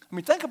 I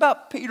mean, think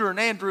about Peter and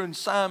Andrew and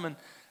Simon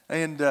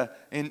and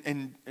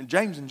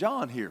James and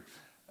John here.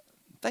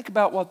 Think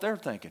about what they're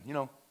thinking. You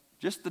know,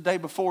 just the day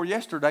before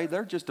yesterday,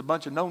 they're just a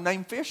bunch of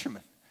no-name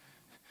fishermen.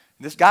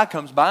 And this guy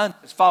comes by and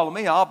says, follow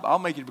me, I'll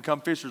make you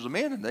become fishers of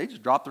men. And they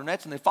just drop their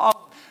nets and they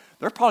follow.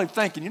 They're probably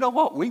thinking, you know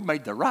what? We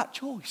made the right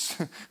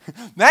choice.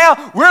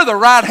 Now we're the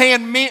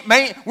right-hand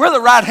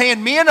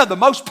men of the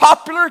most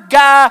popular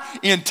guy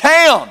in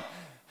town.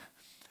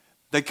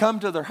 They come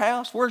to their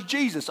house. Where's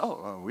Jesus?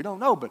 Oh, we don't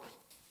know, but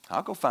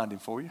I'll go find him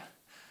for you.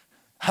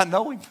 I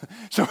know him.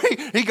 So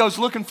he goes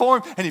looking for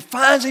him, and he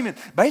finds him. And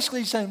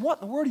basically he's saying,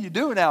 what in the world are you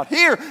doing out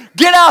here?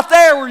 Get out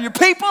there where your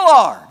people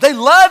are. They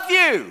love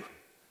you.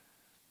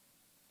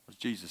 What does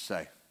Jesus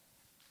say?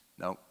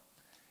 No.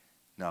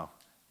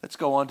 Let's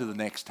go on to the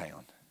next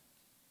town.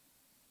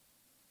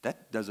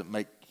 That doesn't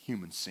make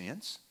human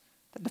sense.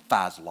 That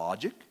defies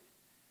logic.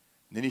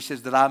 And then he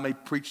says that I may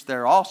preach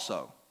there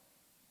also.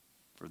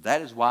 For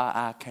that is why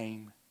I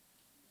came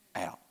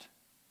out.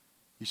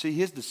 You see,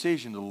 his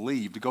decision to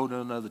leave, to go to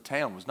another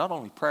town, was not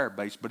only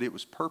prayer-based, but it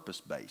was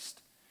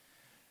purpose-based.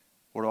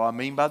 What do I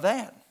mean by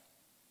that?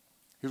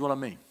 Here's what I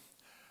mean.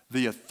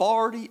 The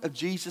authority of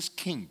Jesus'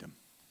 kingdom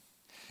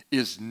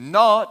is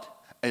not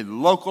a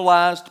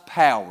localized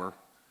power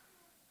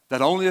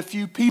that only a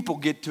few people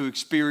get to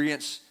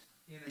experience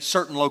in a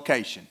certain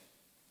location.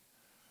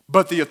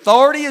 But the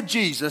authority of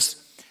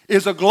Jesus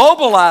is a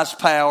globalized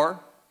power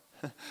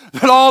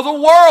that all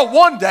the world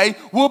one day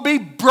will be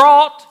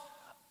brought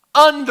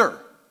under.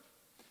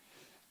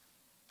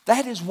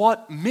 That is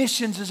what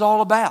missions is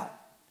all about.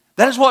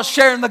 That is what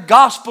sharing the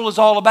gospel is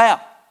all about.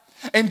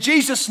 And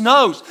Jesus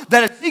knows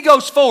that if he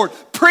goes forward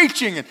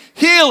preaching and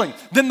healing,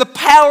 then the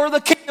power of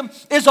the kingdom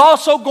is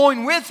also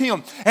going with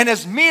him. And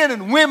as men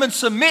and women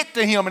submit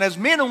to him, and as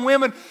men and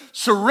women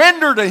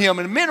surrender to him,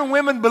 and men and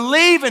women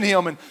believe in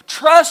him and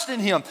trust in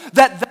him,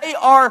 that they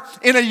are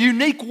in a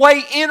unique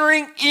way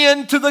entering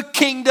into the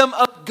kingdom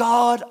of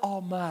God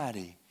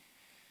Almighty.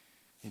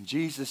 And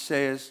Jesus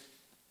says,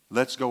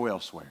 let's go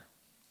elsewhere.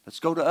 Let's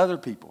go to other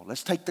people.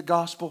 Let's take the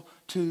gospel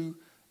to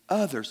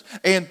others.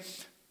 And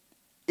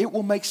it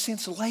will make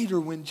sense later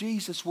when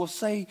Jesus will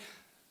say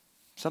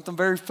something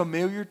very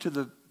familiar to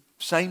the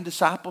same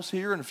disciples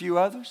here and a few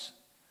others.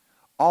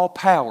 All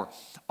power,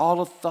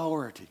 all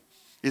authority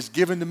is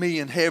given to me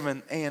in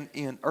heaven and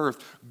in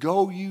earth.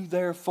 Go you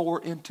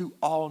therefore into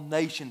all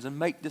nations and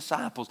make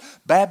disciples.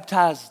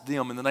 Baptize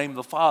them in the name of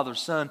the Father,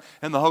 Son,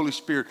 and the Holy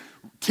Spirit,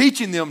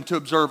 teaching them to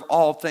observe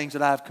all things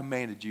that I have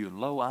commanded you. And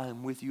lo, I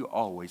am with you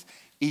always,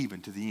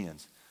 even to the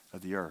ends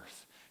of the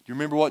earth. Do you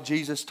remember what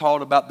Jesus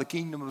taught about the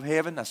kingdom of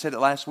heaven? I said it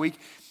last week.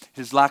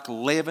 It's like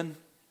leaven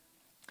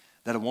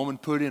that a woman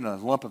put in a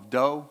lump of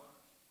dough.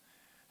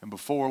 And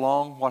before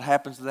long, what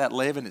happens to that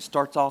leaven? It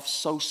starts off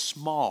so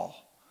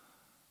small.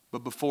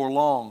 But before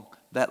long,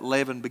 that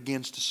leaven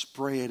begins to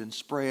spread and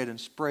spread and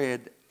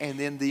spread. And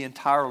then the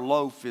entire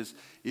loaf is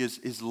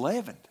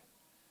leavened.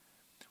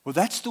 Well,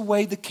 that's the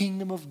way the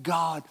kingdom of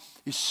God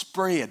is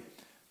spread.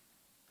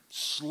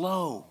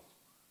 Slow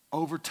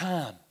over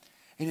time.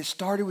 And it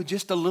started with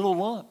just a little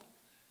lump.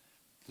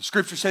 The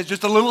scripture says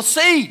just a little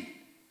seed.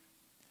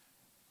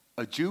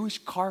 A Jewish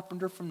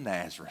carpenter from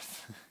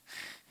Nazareth.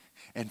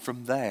 And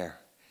from there,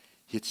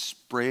 it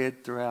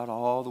spread throughout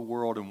all the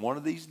world. And one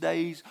of these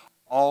days,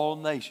 all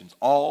nations,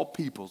 all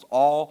peoples,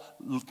 all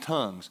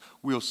tongues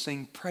will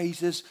sing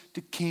praises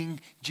to King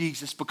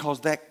Jesus,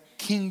 because that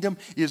kingdom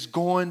is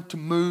going to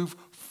move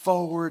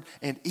forward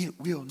and it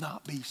will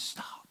not be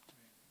stopped.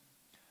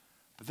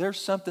 But there's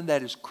something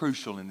that is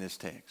crucial in this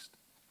text.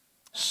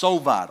 So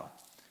vital.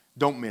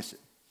 Don't miss it.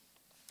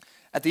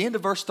 At the end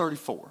of verse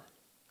 34,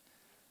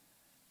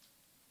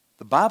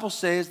 the Bible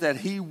says that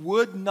he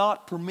would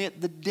not permit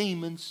the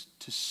demons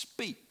to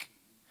speak.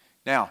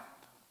 Now,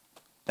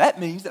 that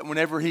means that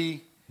whenever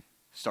he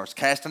starts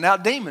casting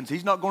out demons,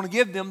 he's not going to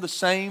give them the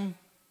same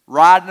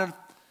right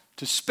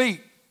to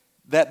speak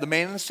that the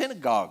man in the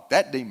synagogue,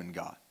 that demon,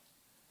 got.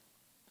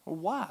 Well,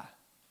 why?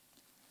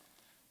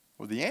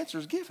 Well, the answer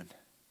is given.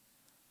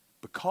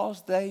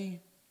 Because they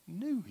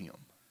knew him.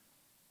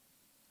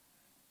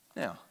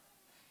 Now,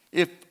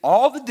 if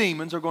all the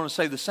demons are going to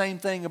say the same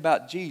thing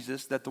about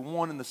Jesus that the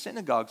one in the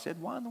synagogue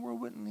said, why in the world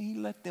wouldn't he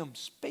let them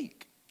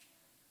speak?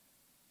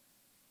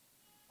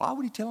 Why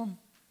would he tell them,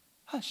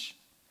 hush?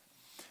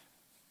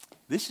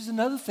 This is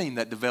another theme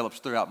that develops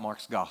throughout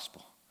Mark's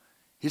gospel.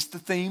 It's the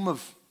theme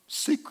of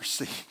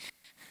secrecy.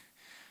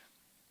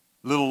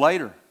 A little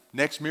later,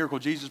 next miracle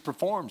Jesus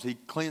performs, he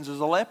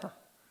cleanses a leper.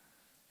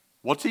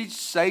 What's he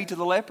say to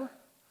the leper?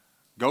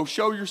 Go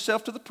show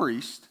yourself to the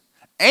priest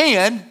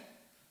and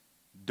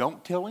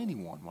don't tell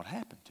anyone what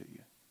happened to you.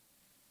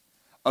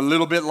 A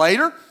little bit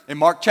later, in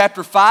Mark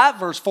chapter 5,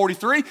 verse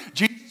 43,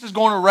 Jesus is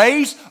going to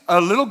raise a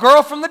little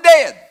girl from the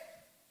dead.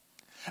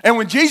 And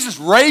when Jesus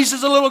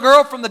raises a little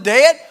girl from the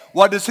dead,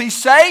 what does he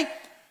say?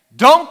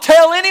 Don't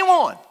tell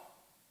anyone.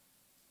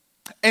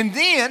 And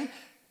then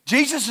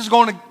Jesus is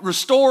going to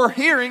restore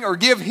hearing or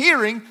give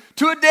hearing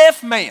to a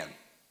deaf man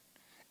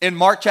in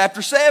Mark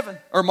chapter 7,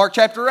 or Mark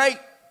chapter 8.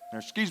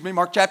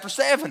 Mark chapter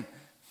 7.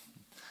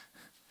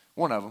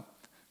 One of them.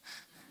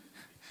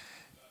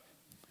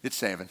 It's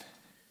 7.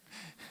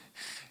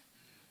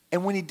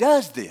 And when he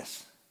does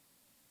this,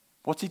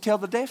 what's he tell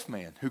the deaf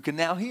man who can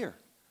now hear?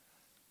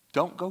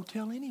 Don't go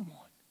tell anyone.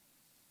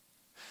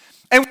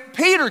 And when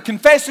Peter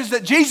confesses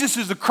that Jesus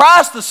is the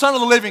Christ, the Son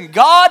of the living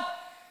God,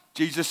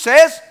 Jesus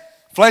says,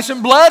 flesh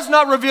and blood's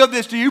not revealed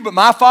this to you, but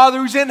my Father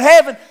who's in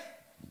heaven.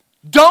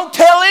 Don't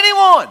tell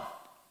anyone.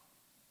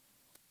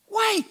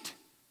 Wait.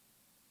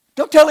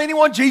 Don't tell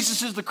anyone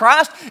Jesus is the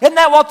Christ. Isn't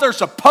that what they're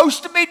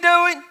supposed to be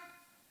doing?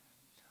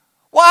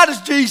 Why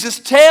does Jesus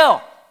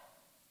tell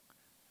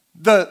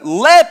the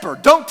leper,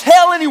 don't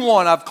tell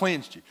anyone I've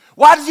cleansed you?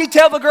 Why does he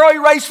tell the girl he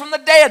raised from the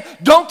dead,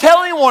 don't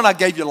tell anyone I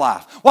gave you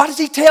life? Why does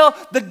he tell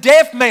the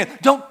deaf man,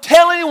 don't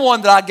tell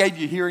anyone that I gave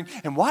you hearing?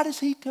 And why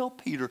does he tell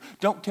Peter,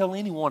 don't tell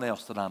anyone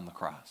else that I'm the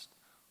Christ?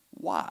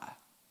 Why?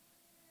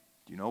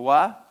 Do you know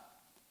why?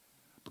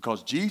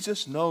 Because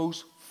Jesus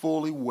knows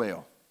fully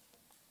well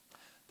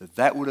that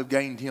that would have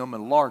gained him a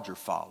larger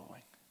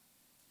following.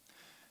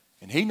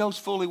 And he knows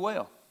fully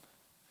well.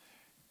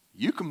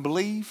 You can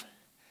believe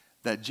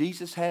that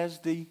Jesus has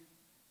the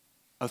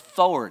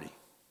authority.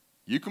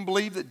 You can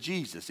believe that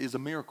Jesus is a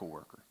miracle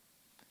worker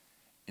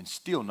and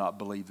still not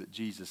believe that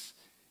Jesus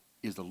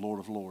is the Lord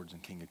of Lords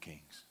and King of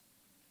Kings.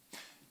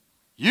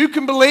 You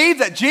can believe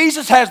that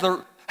Jesus has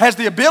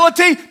the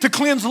ability to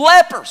cleanse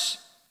lepers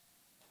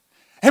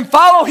and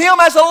follow him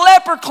as a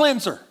leper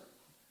cleanser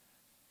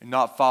and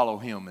not follow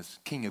him as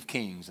King of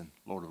Kings and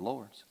Lord of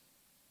Lords.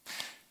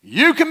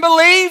 You can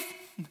believe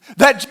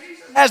that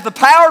Jesus has the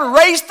power to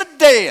raise the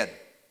dead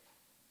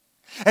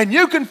And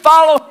you can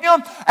follow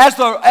him as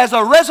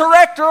a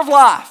resurrector of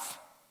life,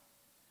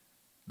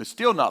 but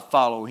still not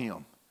follow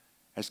him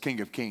as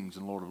King of Kings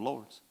and Lord of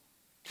Lords.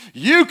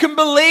 You can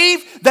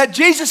believe that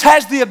Jesus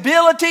has the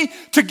ability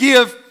to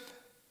give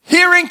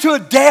hearing to a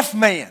deaf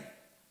man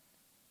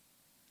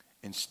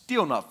and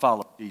still not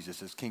follow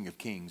Jesus as King of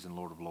Kings and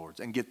Lord of Lords.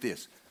 And get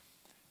this,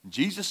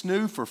 Jesus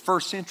knew for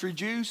first century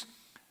Jews,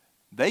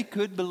 they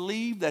could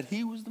believe that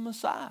he was the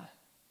Messiah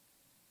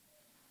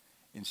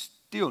and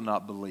still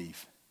not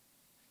believe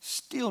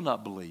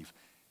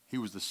he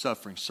was the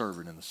suffering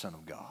servant and the Son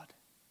of God.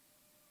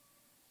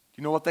 Do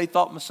you know what they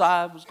thought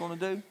Messiah was going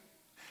to do?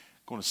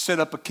 Going to set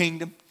up a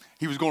kingdom.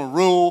 He was going to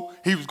rule.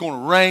 He was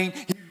going to reign.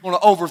 He was going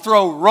to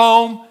overthrow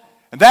Rome.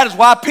 And that is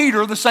why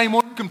Peter, the same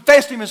one who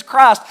confessed him as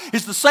Christ,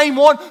 is the same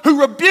one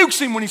who rebukes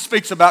him when he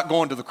speaks about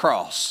going to the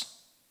cross.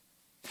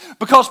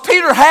 Because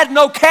Peter had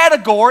no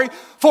category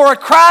for a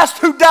Christ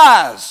who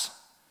dies.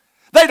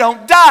 They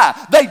don't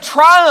die. They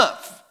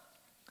triumph.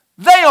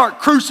 They aren't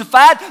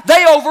crucified.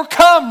 They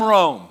overcome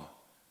Rome.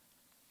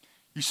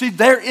 You see,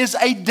 there is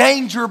a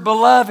danger,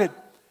 beloved,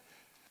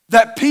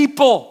 that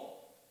people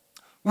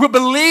will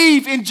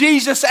believe in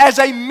Jesus as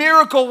a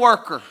miracle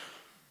worker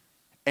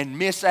and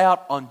miss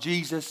out on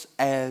Jesus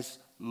as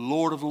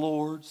Lord of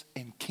Lords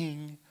and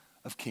King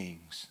of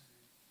Kings.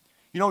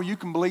 You know, you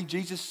can believe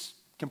Jesus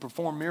can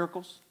perform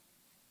miracles,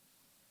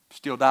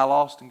 still die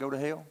lost and go to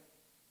hell.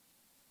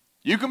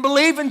 You can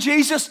believe in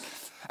Jesus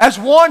as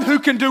one who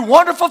can do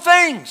wonderful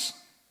things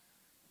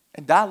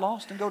and die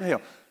lost and go to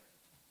hell.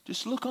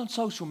 Just look on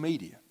social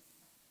media.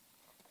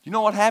 You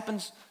know what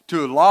happens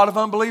to a lot of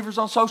unbelievers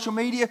on social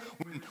media?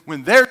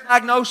 When they're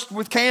diagnosed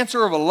with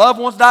cancer or a loved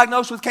one's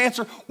diagnosed with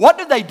cancer, what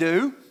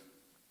do?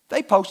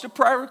 They post a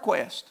prayer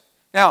request.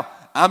 Now,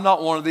 I'm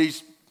not one of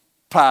these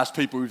pious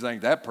people who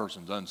think that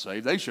person's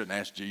unsaved. They shouldn't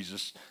ask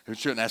Jesus. They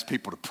shouldn't ask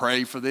people to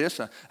pray for this.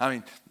 I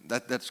mean,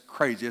 that's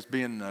crazy. It's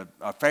being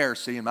a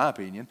Pharisee, in my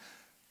opinion.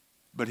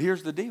 But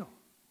here's the deal.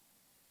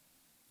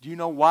 Do you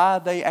know why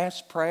they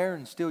ask prayer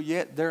and still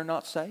yet they're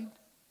not saved?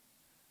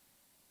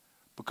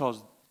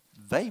 Because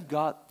they've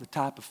got the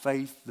type of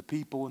faith the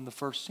people in the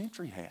first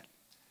century had.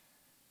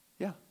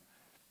 Yeah.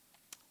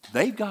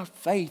 They've got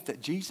faith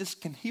that Jesus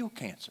can heal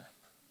cancer.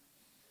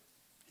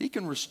 He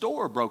can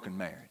restore a broken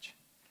marriage.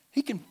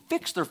 He can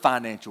fix their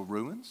financial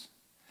ruins.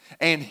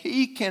 And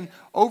he can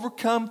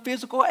overcome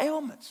physical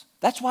ailments.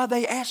 That's why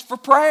they ask for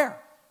prayer.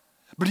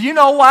 But do you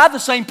know why the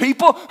same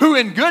people who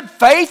in good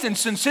faith and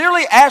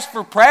sincerely ask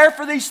for prayer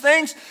for these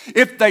things,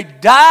 if they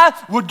die,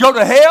 would go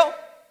to hell?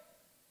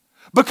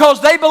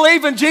 Because they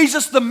believe in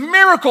Jesus the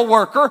miracle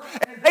worker,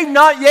 and they've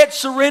not yet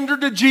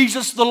surrendered to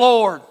Jesus the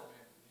Lord.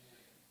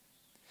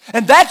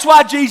 And that's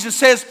why Jesus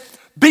says,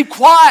 be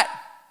quiet.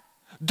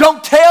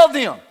 Don't tell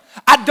them.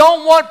 I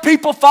don't want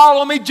people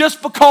following me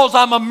just because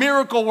I'm a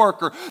miracle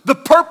worker. The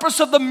purpose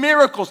of the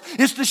miracles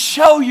is to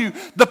show you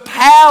the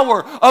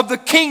power of the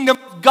kingdom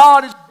of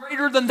God is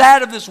greater than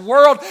that of this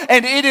world,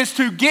 and it is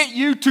to get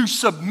you to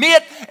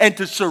submit and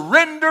to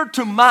surrender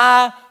to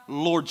my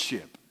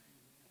lordship.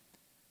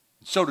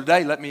 So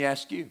today, let me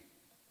ask you,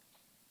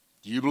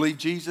 do you believe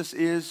Jesus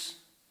is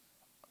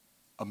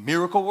a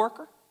miracle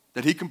worker?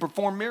 That he can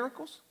perform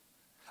miracles?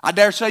 I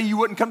dare say you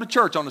wouldn't come to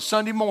church on a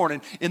Sunday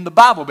morning in the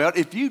Bible Belt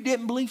if you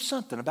didn't believe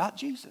something about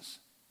Jesus.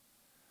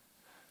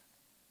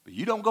 But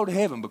you don't go to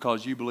heaven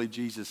because you believe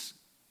Jesus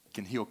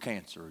can heal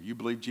cancer, or you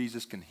believe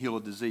Jesus can heal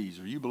a disease,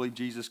 or you believe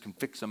Jesus can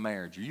fix a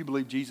marriage, or you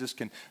believe Jesus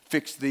can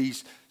fix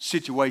these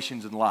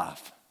situations in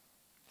life.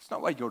 It's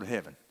not why you go to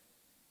heaven.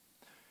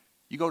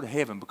 You go to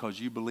heaven because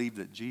you believe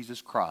that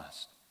Jesus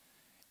Christ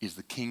is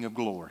the King of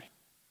glory,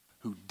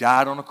 who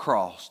died on a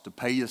cross to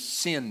pay a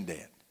sin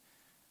debt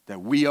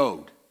that we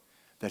owed,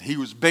 that he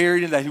was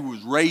buried and that he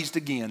was raised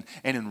again.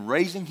 And in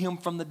raising him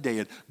from the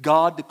dead,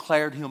 God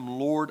declared him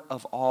Lord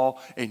of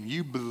all. And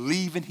you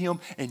believe in him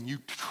and you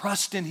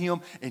trust in him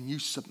and you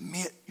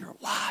submit your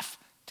life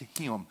to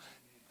him.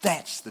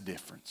 That's the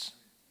difference.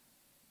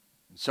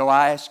 And so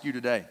I ask you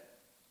today,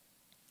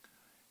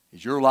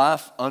 is your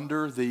life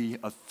under the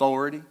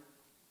authority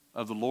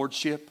of the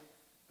lordship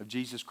of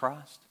Jesus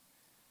Christ?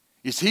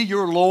 Is he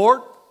your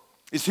Lord?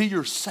 Is he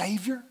your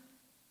Savior?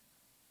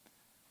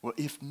 Well,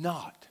 if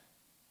not,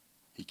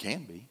 he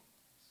can be.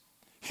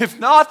 If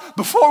not,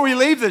 before we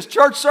leave this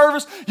church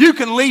service, you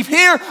can leave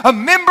here a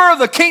member of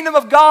the kingdom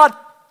of God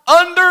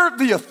under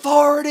the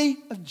authority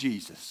of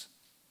Jesus.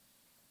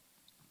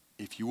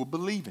 If you will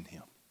believe in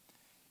him,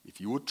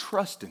 if you will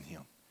trust in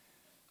him,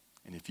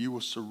 and if you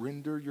will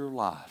surrender your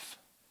life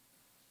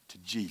to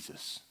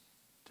Jesus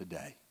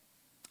today,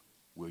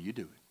 will you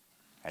do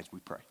it as we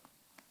pray?